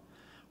love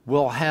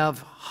will have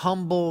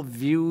humble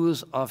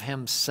views of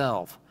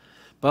himself,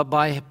 but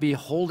by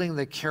beholding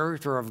the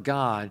character of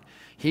God,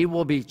 he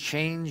will be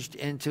changed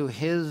into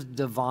his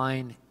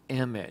divine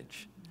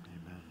image.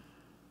 Amen.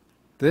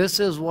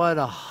 This is what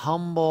a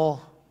humble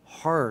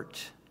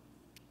heart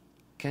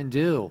can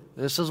do.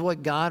 This is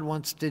what God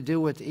wants to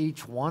do with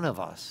each one of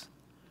us.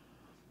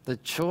 The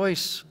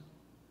choice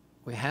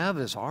we have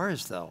is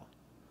ours, though.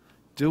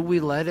 Do we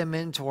let him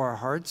into our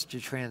hearts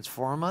to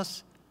transform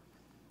us?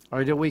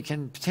 Or do we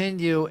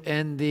continue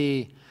in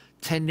the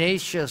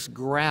tenacious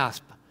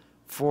grasp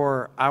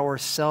for our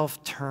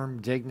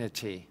self-termed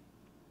dignity?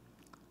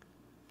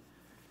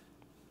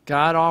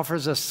 God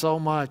offers us so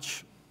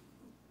much,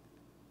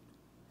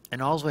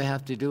 and all we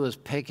have to do is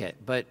pick it.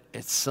 But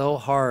it's so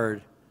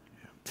hard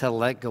to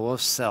let go of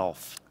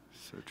self.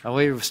 So true.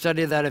 And we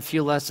studied that a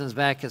few lessons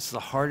back. It's the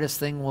hardest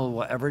thing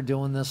we'll ever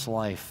do in this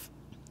life.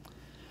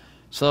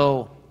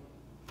 So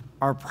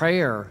our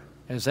prayer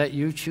is that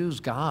you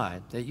choose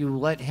God, that you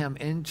let him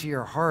into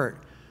your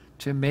heart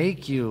to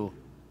make you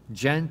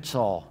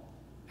gentle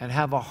and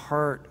have a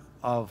heart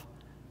of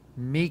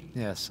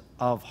meekness,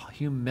 of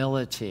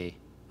humility,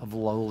 of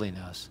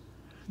lowliness,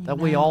 that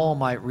we all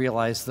might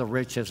realize the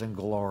riches and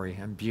glory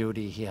and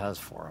beauty he has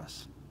for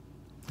us.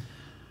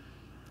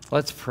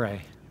 Let's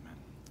pray.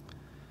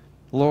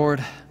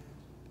 Lord,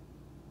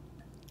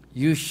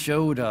 you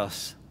showed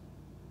us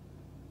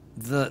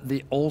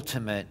the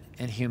ultimate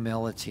in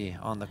humility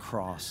on the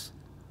cross,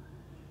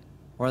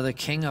 where the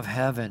King of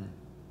heaven,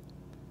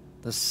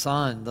 the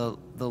Son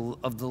of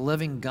the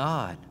living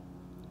God,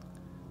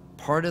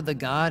 part of the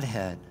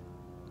Godhead,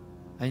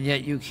 and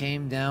yet you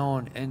came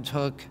down and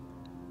took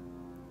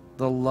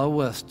the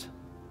lowest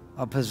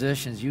of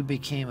positions. You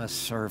became a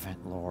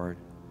servant, Lord,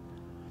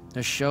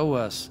 to show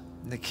us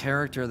the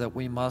character that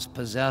we must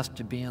possess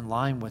to be in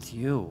line with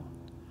you.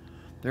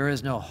 There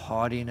is no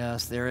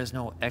haughtiness. There is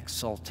no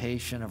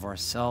exaltation of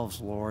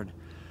ourselves, Lord.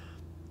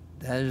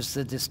 That is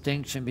the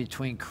distinction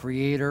between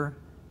creator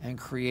and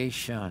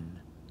creation.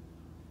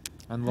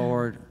 And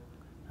Lord,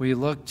 we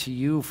look to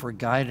you for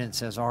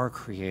guidance as our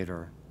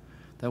creator,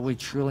 that we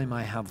truly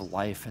might have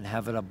life and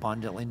have it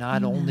abundantly,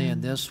 not only in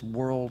this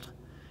world,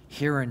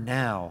 here and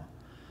now,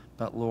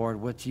 but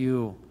Lord, with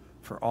you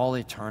for all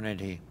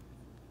eternity.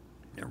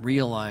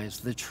 Realize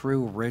the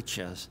true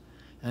riches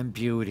and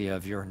beauty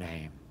of your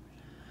name.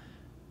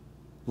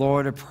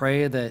 Lord, I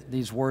pray that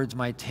these words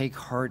might take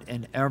heart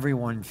in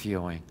everyone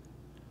viewing.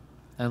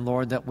 And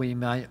Lord, that we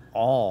might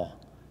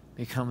all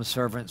become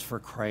servants for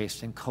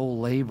Christ and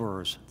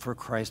co-laborers for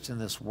Christ in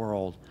this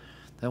world,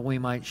 that we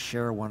might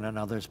share one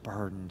another's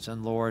burdens.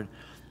 And Lord,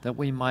 that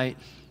we might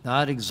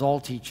not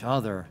exalt each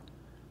other,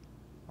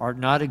 or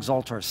not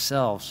exalt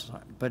ourselves,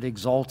 but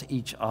exalt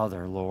each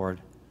other,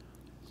 Lord,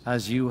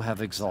 as you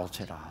have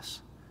exalted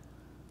us.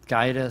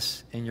 Guide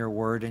us in your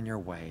word and your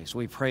ways.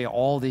 We pray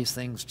all these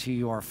things to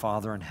you, our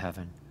Father in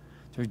heaven,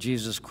 through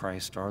Jesus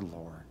Christ our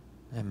Lord.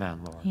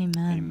 Amen, Lord.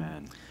 Amen.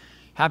 Amen.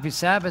 Happy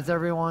Sabbath,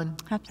 everyone.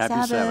 Happy Happy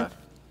Sabbath. Sabbath.